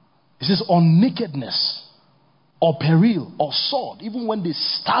 It says, on nakedness, or peril, or sword, even when they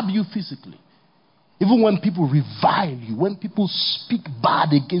stab you physically, even when people revile you, when people speak bad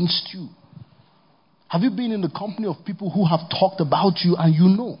against you. Have you been in the company of people who have talked about you and you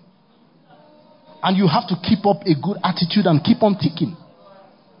know? And you have to keep up a good attitude and keep on ticking.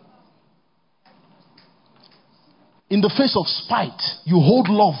 In the face of spite, you hold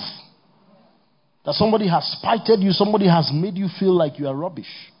love. That somebody has spited you, somebody has made you feel like you are rubbish.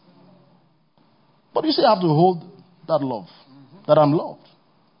 But you still have to hold that love. That I'm loved.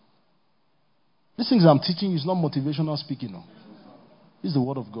 These things I'm teaching is not motivational speaking. No. It's the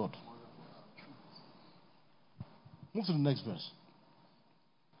word of God. Move to the next verse.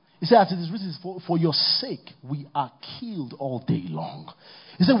 He said, as it is written, for your sake we are killed all day long.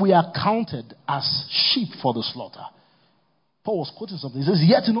 He said, we are counted as sheep for the slaughter. Paul was quoting something. He says,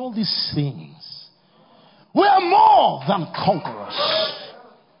 yet in all these things, we are more than conquerors.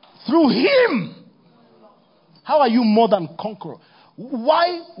 Through him. How are you more than conqueror?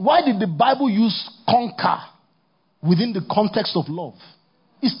 Why did the Bible use conquer within the context of love?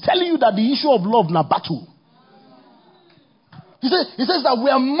 It's telling you that the issue of love na battle. He says that we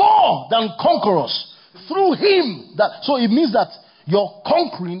are more than conquerors through him. So it means that your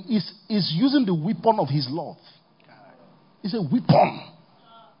conquering is using the weapon of his love. It's a weapon.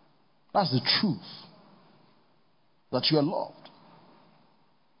 That's the truth. That you are loved.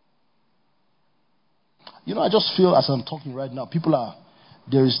 You know, I just feel as I'm talking right now,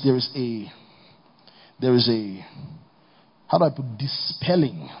 there is a how do I put,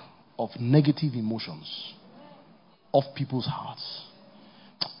 dispelling of negative emotions of people's hearts.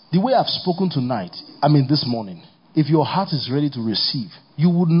 The way I've spoken tonight, this morning, if your heart is ready to receive, you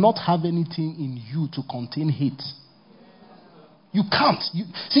would not have anything in you to contain hate. You can't.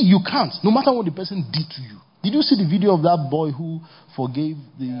 You can't. No matter what the person did to you. Did you see the video of that boy who forgave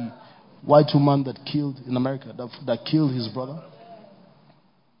the white woman that killed in America, that killed his brother?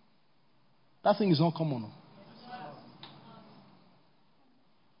 That thing is not common.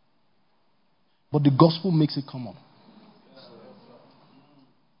 But the gospel makes it common.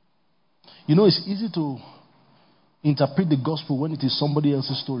 You know, it's easy to interpret the gospel when it is somebody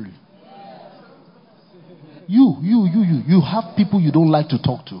else's story. You have people you don't like to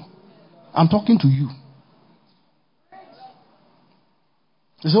talk to. I'm talking to you.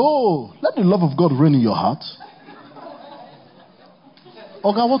 They say, oh, let the love of God reign in your heart.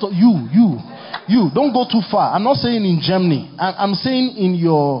 Okay, what? You don't go too far. I'm not saying in Germany. I'm saying in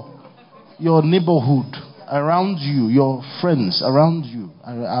your neighborhood, around you, your friends around you.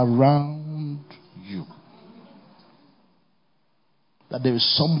 That there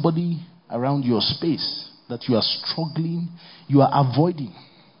is somebody around your space that you are struggling, you are avoiding.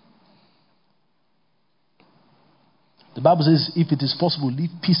 The Bible says, if it is possible, live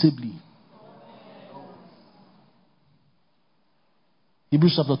peaceably.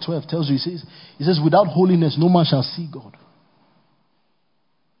 Hebrews chapter 12 tells you, it says, without holiness, no man shall see God.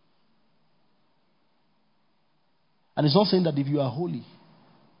 And it's not saying that if you are holy,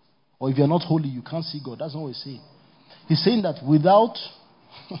 or if you are not holy, you can't see God. That's not what he's saying. He's saying that without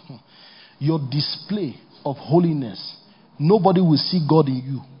your display of holiness, nobody will see God in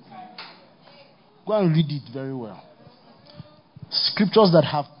you. Go and read it very well. Scriptures that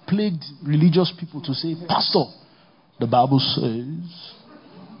have plagued religious people to say, Pastor, the Bible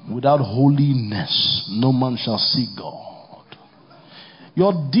says, without holiness, no man shall see God.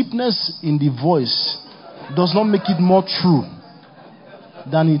 Your deepness in the voice does not make it more true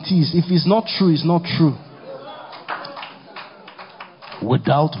than it is. If it's not true, it's not true.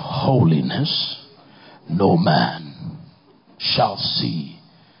 Without holiness, no man shall see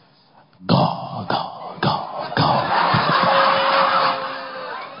God.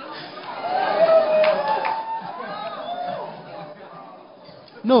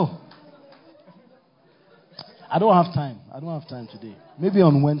 No. don't have time. I don't have time today. Maybe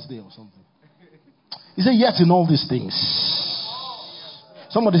on Wednesday or something. He said, yet in all these things.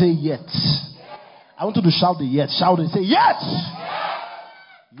 Somebody say, yet. I want you to shout the yet. Shout it. Say, yet.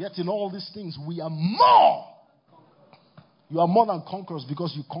 Yet in all these things, we are more. You are more than conquerors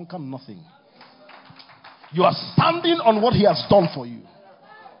because you conquer nothing. You are standing on what he has done for you.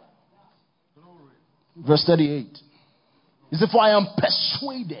 Verse 38. He said, for I am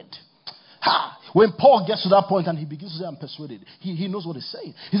persuaded. When Paul gets to that point and he begins to say, I'm persuaded, he knows what he's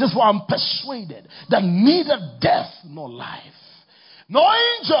saying. He says, for I'm persuaded that neither death nor life, nor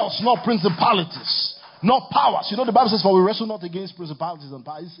angels, nor principalities, nor powers. You know, the Bible says, for we wrestle not against principalities and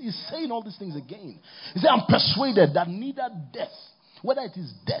powers. He's saying all these things again. He said, I'm persuaded that neither death, whether it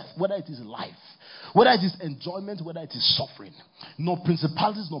is death, whether it is life, whether it is enjoyment, whether it is suffering, nor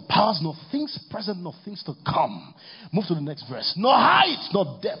principalities, nor powers, nor things present, nor things to come. Move to the next verse. Nor height,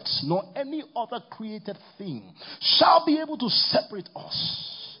 nor depth, nor any other created thing shall be able to separate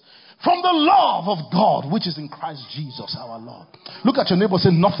us from the love of God, which is in Christ Jesus our Lord. Look at your neighbor and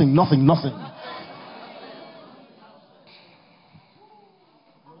say, nothing, nothing, nothing.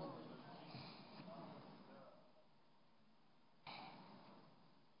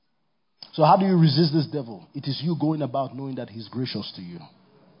 So how do you resist this devil? It is you going about knowing that he's gracious to you.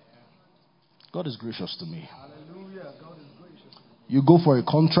 God is gracious to me. Hallelujah. God is gracious. You go for a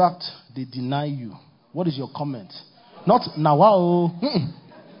contract, they deny you. What is your comment? Not now. Wow.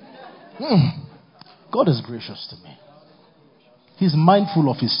 God is gracious to me. He's mindful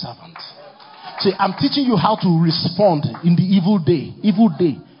of his servant. See, I'm teaching you how to respond in the evil day. Evil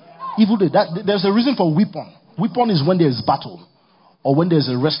day. Evil day. There's a reason for weapon. Weapon is when there's battle or when there's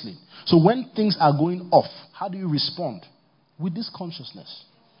a wrestling. So when things are going off, how do you respond? With this consciousness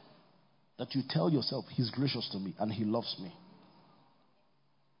that you tell yourself, he's gracious to me and he loves me.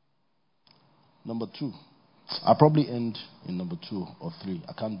 Number 2. I'll probably end in number 2 or 3.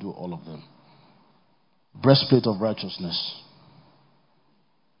 I can't do all of them. Breastplate of righteousness.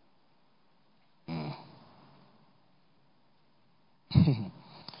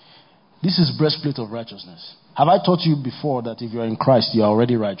 This is breastplate of righteousness. Have I taught you before that if you are in Christ, you are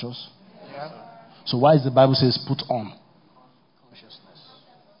already righteous? Yeah. So why is the Bible says put on?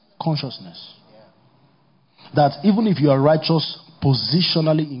 Consciousness. Yeah. That even if you are righteous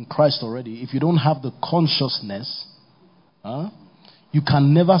positionally in Christ already, if you don't have the consciousness, you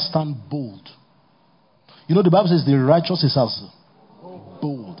can never stand bold. You know, the Bible says the righteous is as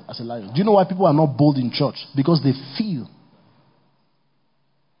bold as a lion. Do you know why people are not bold in church? Because they feel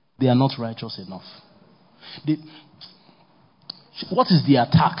they are not righteous enough. What is the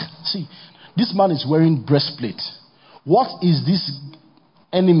attack? See, this man is wearing breastplate. What is this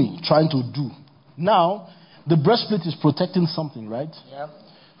enemy trying to do? Now, the breastplate is protecting something, right? Yeah.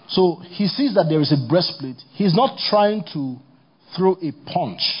 So he sees that there is a breastplate. He's not trying to throw a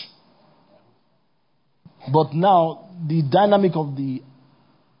punch. But now, the dynamic of the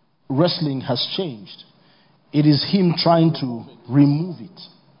wrestling has changed. It is him trying to remove it.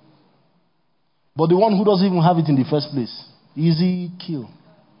 But the one who doesn't even have it in the first place, easy kill.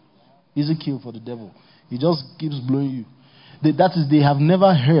 Easy kill for the devil. He just keeps blowing you. That is, they have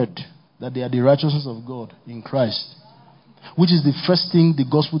never heard that they are the righteousness of God in Christ, which is the first thing the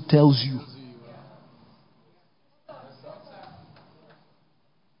gospel tells you.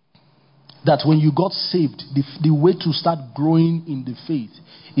 That when you got saved, the way to start growing in the faith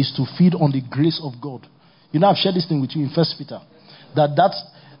is to feed on the grace of God. You know, I've shared this thing with you in 1 Peter. That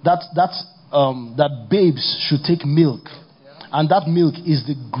babes should take milk. And that milk is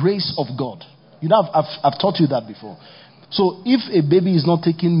the grace of God. You know, I've taught you that before. So if a baby is not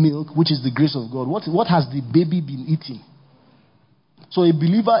taking milk, which is the grace of God, what has the baby been eating? So a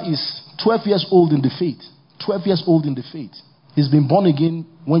believer is 12 years old in the faith. 12 years old in the faith. He's been born again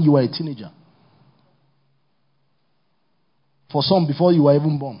when you were a teenager. For some, before you were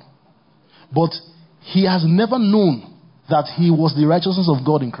even born. But he has never known that he was the righteousness of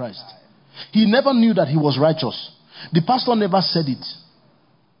God in Christ. He never knew that he was righteous. The pastor never said it.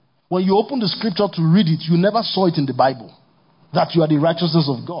 When you open the scripture to read it, you never saw it in the Bible. That you are the righteousness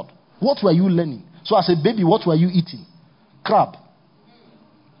of God. What were you learning? So as a baby, what were you eating? Crab.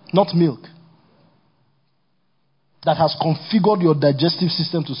 Not milk. That has configured your digestive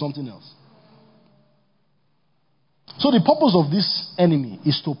system to something else. So the purpose of this enemy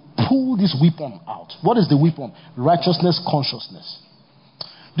is to pull this weapon out. What is the weapon? Righteousness, consciousness.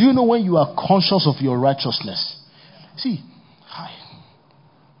 Do you know when you are conscious of your righteousness? See,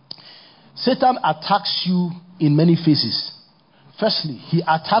 Satan attacks you in many phases. Firstly, he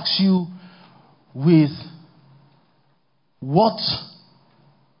attacks you with what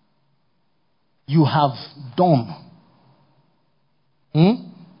you have done.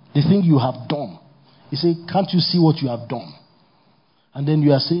 The thing you have done. He said, can't you see what you have done? And then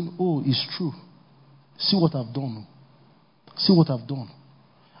you are saying, oh, it's true. See what I've done. See what I've done.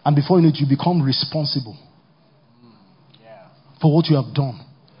 And before you know it, you become responsible for what you have done.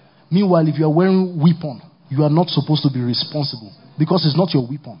 Meanwhile, if you are wearing weapon, you are not supposed to be responsible because it's not your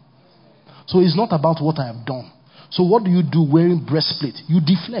weapon. So it's not about what I have done. So what do you do wearing breastplate? You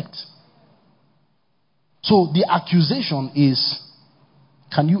deflect. So the accusation is,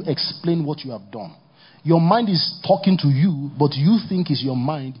 can you explain what you have done? Your mind is talking to you, but you think it's your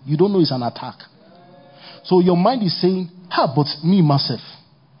mind. You don't know it's an attack. So your mind is saying, but me, myself,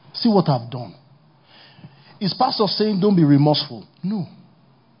 see what I've done. Is pastor saying don't be remorseful? No.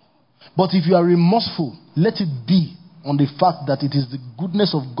 But if you are remorseful, let it be on the fact that it is the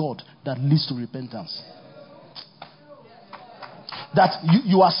goodness of God that leads to repentance. That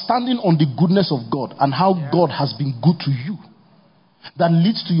you are standing on the goodness of God and how God has been good to you. That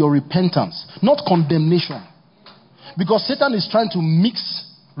leads to your repentance, not condemnation. Because Satan is trying to mix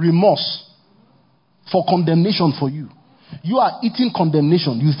remorse for condemnation for you. You are eating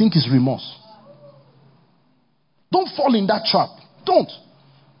condemnation. You think it's remorse. Don't fall in that trap.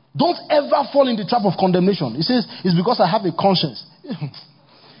 Don't ever fall in the trap of condemnation. He says, it's because I have a conscience.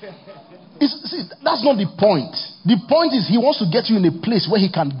 See, that's not the point. The point is he wants to get you in a place where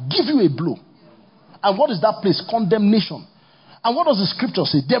he can give you a blow. And what is that place? Condemnation. And what does the scripture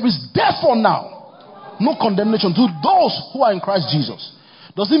say? There is therefore now no condemnation to those who are in Christ Jesus.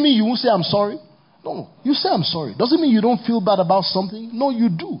 Does it mean you won't say I'm sorry? No, you say I'm sorry. Does it mean you don't feel bad about something? No, you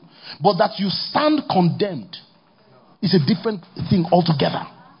do. But that you stand condemned is a different thing altogether.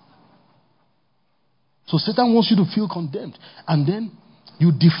 So Satan wants you to feel condemned. And then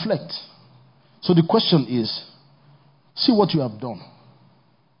you deflect. So the question is, see what you have done.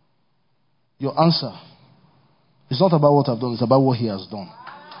 Your answer is not about what I've done, it's about what he has done.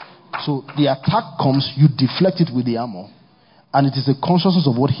 So the attack comes, you deflect it with the armor, and it is the consciousness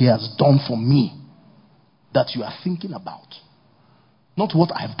of what he has done for me that you are thinking about, not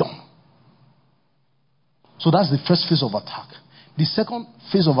what I've done. So that's the first phase of attack. The second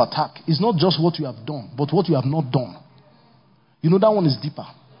phase of attack is not just what you have done, but what you have not done. You know, that one is deeper.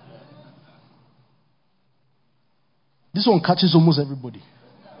 This one catches almost everybody.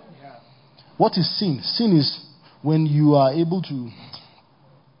 What is sin? Sin is when you are able to,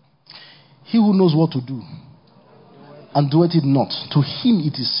 he who knows what to do and doeth it not, to him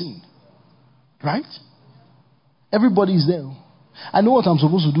it is sin. Right? Everybody is there. I know what I'm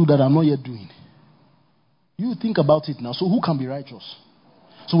supposed to do that I'm not yet doing. You think about it now. So who can be righteous?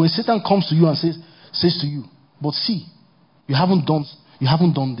 So when Satan comes to you and says to you, but see, you haven't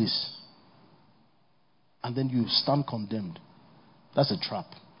done this. And then you stand condemned. That's a trap.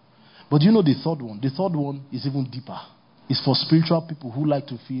 But you know the third one? The third one is even deeper. It's for spiritual people who like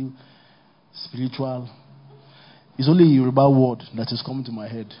to feel spiritual. It's only a Yoruba word that is coming to my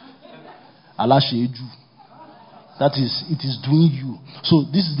head. Alasheju. That is, it is doing you. So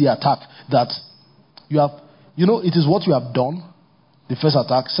this is the attack that you have. You know, it is what you have done. The first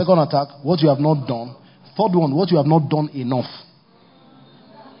attack. Second attack, what you have not done. Third one, what you have not done enough.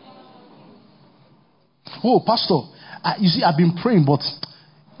 Oh, pastor, you see, I've been praying, but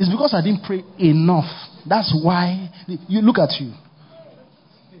it's because I didn't pray enough. That's why. You look at you.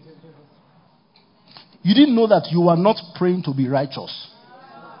 You didn't know that you were not praying to be righteous.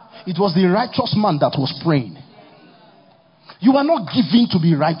 It was the righteous man that was praying. You were not giving to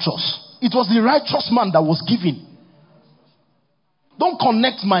be righteous. It was the righteous man that was giving. Don't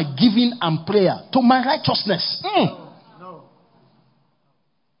connect my giving and prayer to my righteousness.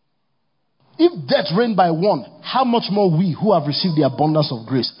 If death reigned by one, how much more we who have received the abundance of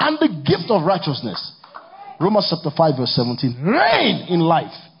grace and the gift of righteousness. Romans chapter 5 verse 17. Reign in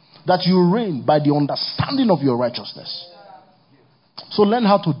life, that you reign by the understanding of your righteousness. So learn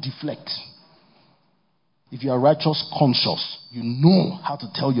how to deflect. If you are righteous conscious, you know how to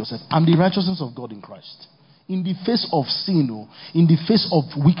tell yourself, I'm the righteousness of God in Christ. In the face of sin, in the face of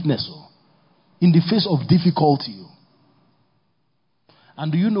weakness, in the face of difficulty.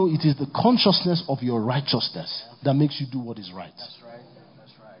 And do you know it is the consciousness of your righteousness that makes you do what is right? That's right.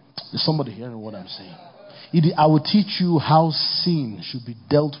 That's right. Is somebody hearing what I'm saying? I will teach you how sin should be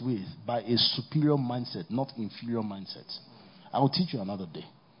dealt with by a superior mindset, not inferior mindset. I will teach you another day.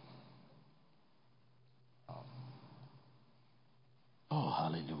 Oh,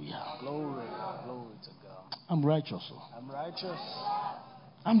 hallelujah. Glory to God. I'm righteous. I'm righteous.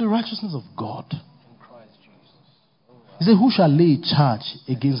 I'm the righteousness of God. In Christ Jesus. Oh, wow. He said, who shall lay a charge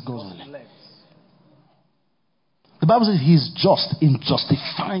against God's elect? The Bible says he is just in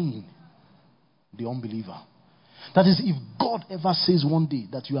justifying. the unbeliever. That is, if God ever says one day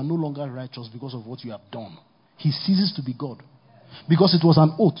that you are no longer righteous because of what you have done, he ceases to be God. Because it was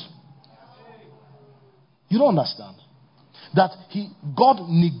an oath. You don't understand? That God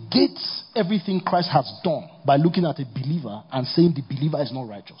negates everything Christ has done by looking at a believer and saying the believer is not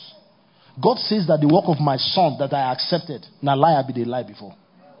righteous. God says that the work of my son that I accepted, now lie I be the lie before.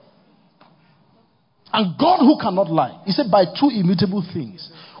 And God who cannot lie, he said by two immutable things,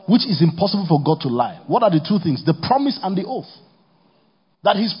 which is impossible for God to lie. What are the two things? The promise and the oath.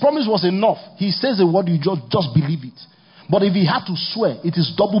 That his promise was enough. He says a word, you just believe it. But if he had to swear, it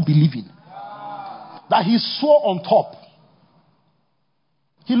is double believing. That he swore on top.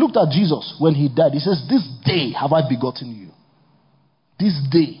 He looked at Jesus when he died. He says, this day have I begotten you. This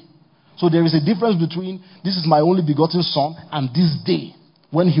day. So there is a difference between this is my only begotten son and this day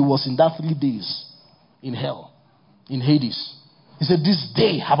when he was in that 3 days in hell, in Hades. He said, this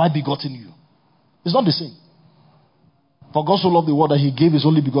day have I begotten you. It's not the same. For God so loved the world that he gave his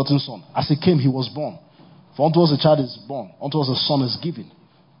only begotten son. As he came, he was born. For unto us a child is born. Unto us a son is given.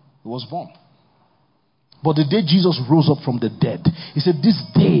 He was born. But the day Jesus rose up from the dead, he said, this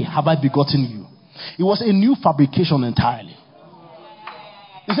day have I begotten you. It was a new fabrication entirely.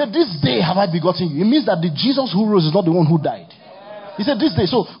 He said, this day have I begotten you. It means that the Jesus who rose is not the one who died. He said, this day.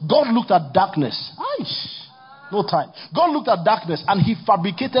 So God looked at darkness. No time. God looked at darkness and he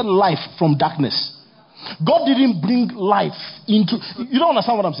fabricated life from darkness. God didn't bring life into... You don't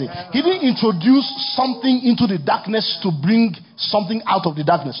understand what I'm saying? He didn't introduce something into the darkness to bring something out of the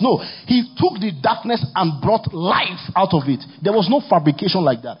darkness. No. He took the darkness and brought life out of it. There was no fabrication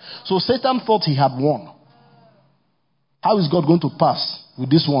like that. So Satan thought he had won. How is God going to pass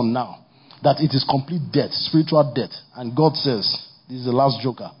with this one now? That it is complete death, spiritual death. And God says, this is the last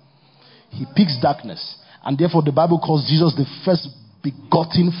joker. He picks darkness. And therefore the Bible calls Jesus the first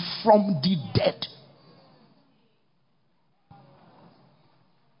begotten from the dead.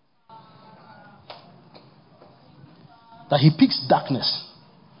 That he picks darkness.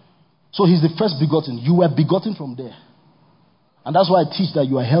 So he's the first begotten. You were begotten from there. And that's why I teach that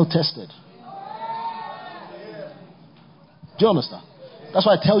you are hell tested. Do you understand? That's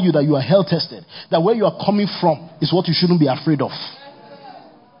why I tell you that you are hell tested. That where you are coming from is what you shouldn't be afraid of.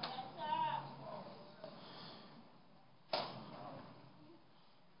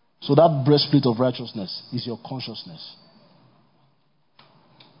 So that breastplate of righteousness is your consciousness.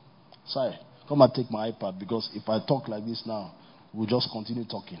 Sorry, come and take my iPad, because if I talk like this now, we'll just continue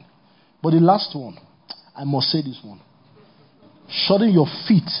talking. But the last one, I must say this one. Shodding your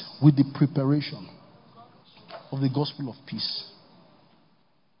feet with the preparation of the gospel of peace.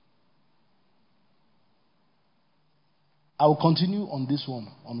 I will continue on this one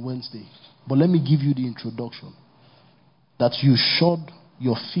on Wednesday. But let me give you the introduction. That you shod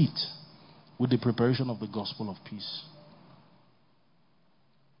your feet with the preparation of the gospel of peace.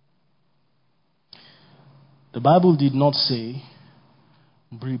 The Bible did not say,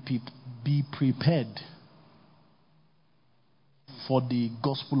 be prepared for the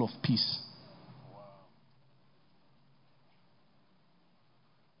gospel of peace.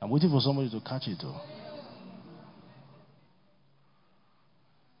 I'm waiting for somebody to catch it though.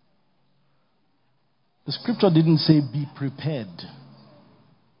 The scripture didn't say be prepared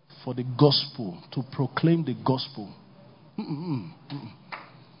for the gospel, to proclaim the gospel.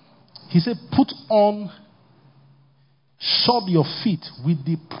 He said put on, shod your feet with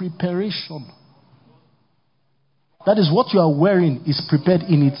the preparation. That is what you are wearing is prepared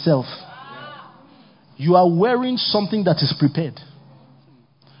in itself. You are wearing something that is prepared.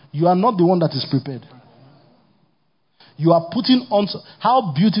 You are not the one that is prepared. You are putting on...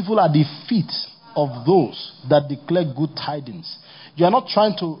 How beautiful are the feet of those that declare good tidings. You are not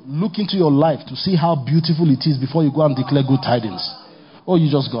trying to look into your life to see how beautiful it is before you go and declare good tidings. Oh,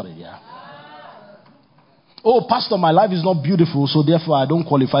 you just got it, yeah. Oh, pastor, my life is not beautiful, so therefore I don't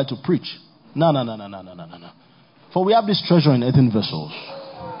qualify to preach. No. For we have this treasure in earthen vessels.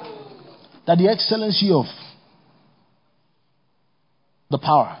 That the excellency of the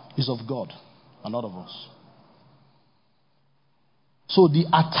power is of God and not of us. So the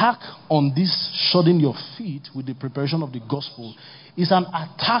attack on this shodding your feet with the preparation of the gospel is an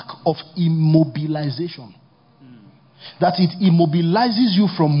attack of immobilization. That it immobilizes you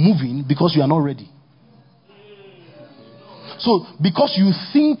from moving because you are not ready. So because you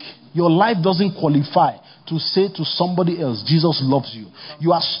think your life doesn't qualify to say to somebody else, Jesus loves you.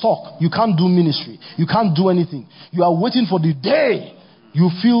 You are stuck. You can't do ministry. You can't do anything. You are waiting for the day you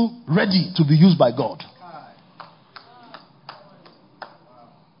feel ready to be used by God.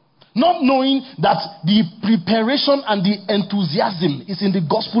 Not knowing that the preparation and the enthusiasm is in the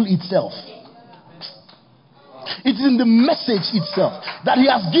gospel itself. It's in the message itself that he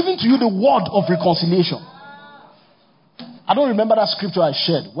has given to you the word of reconciliation. I don't remember that scripture I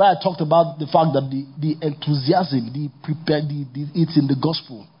shared where I talked about the fact that the enthusiasm, it's in the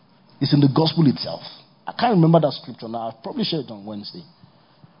gospel. It's in the gospel itself. I can't remember that scripture now. I'll probably share it on Wednesday.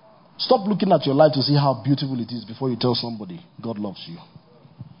 Stop looking at your life to see how beautiful it is before you tell somebody God loves you.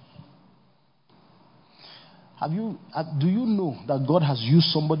 Do you know that God has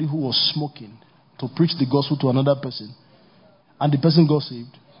used somebody who was smoking to preach the gospel to another person and the person got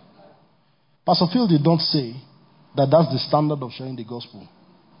saved? Pastor Phil did not say that that's the standard of sharing the gospel.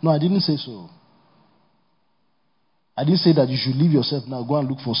 No, I didn't say so. I didn't say that you should leave yourself now, go and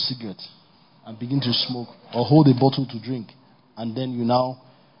look for cigarettes and begin to smoke or hold a bottle to drink and then you now...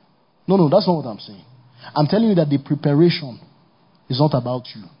 No, that's not what I'm saying. I'm telling you that the preparation is not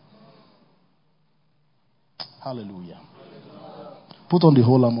about you. Hallelujah. Put on the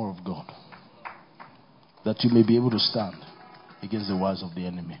whole armor of God that you may be able to stand against the wiles of the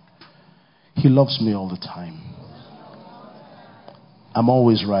enemy. He loves me all the time. I'm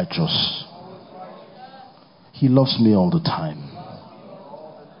always righteous. He loves me all the time.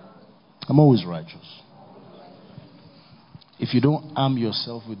 I'm always righteous. If you don't arm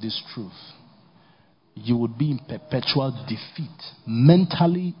yourself with this truth, you would be in perpetual defeat,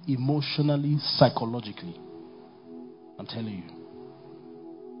 mentally, emotionally, psychologically. I'm telling you.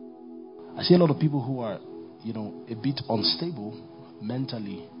 I see a lot of people who are, a bit unstable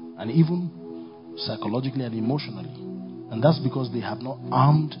mentally and even psychologically and emotionally. And that's because they have not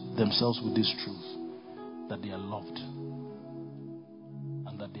armed themselves with this truth, that they are loved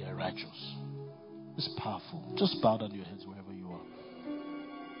and that they are righteous. It's powerful. Just bow down your heads wherever you are.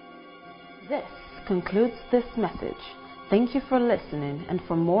 This concludes this message. Thank you for listening, and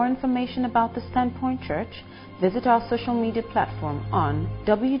for more information about the Standpoint Church, visit our social media platform on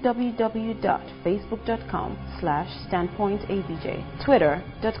www.facebook.com/standpointabj,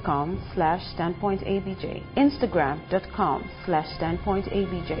 twitter.com/standpointabj,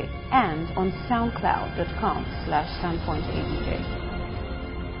 instagram.com/standpointabj, and on soundcloud.com/standpointabj.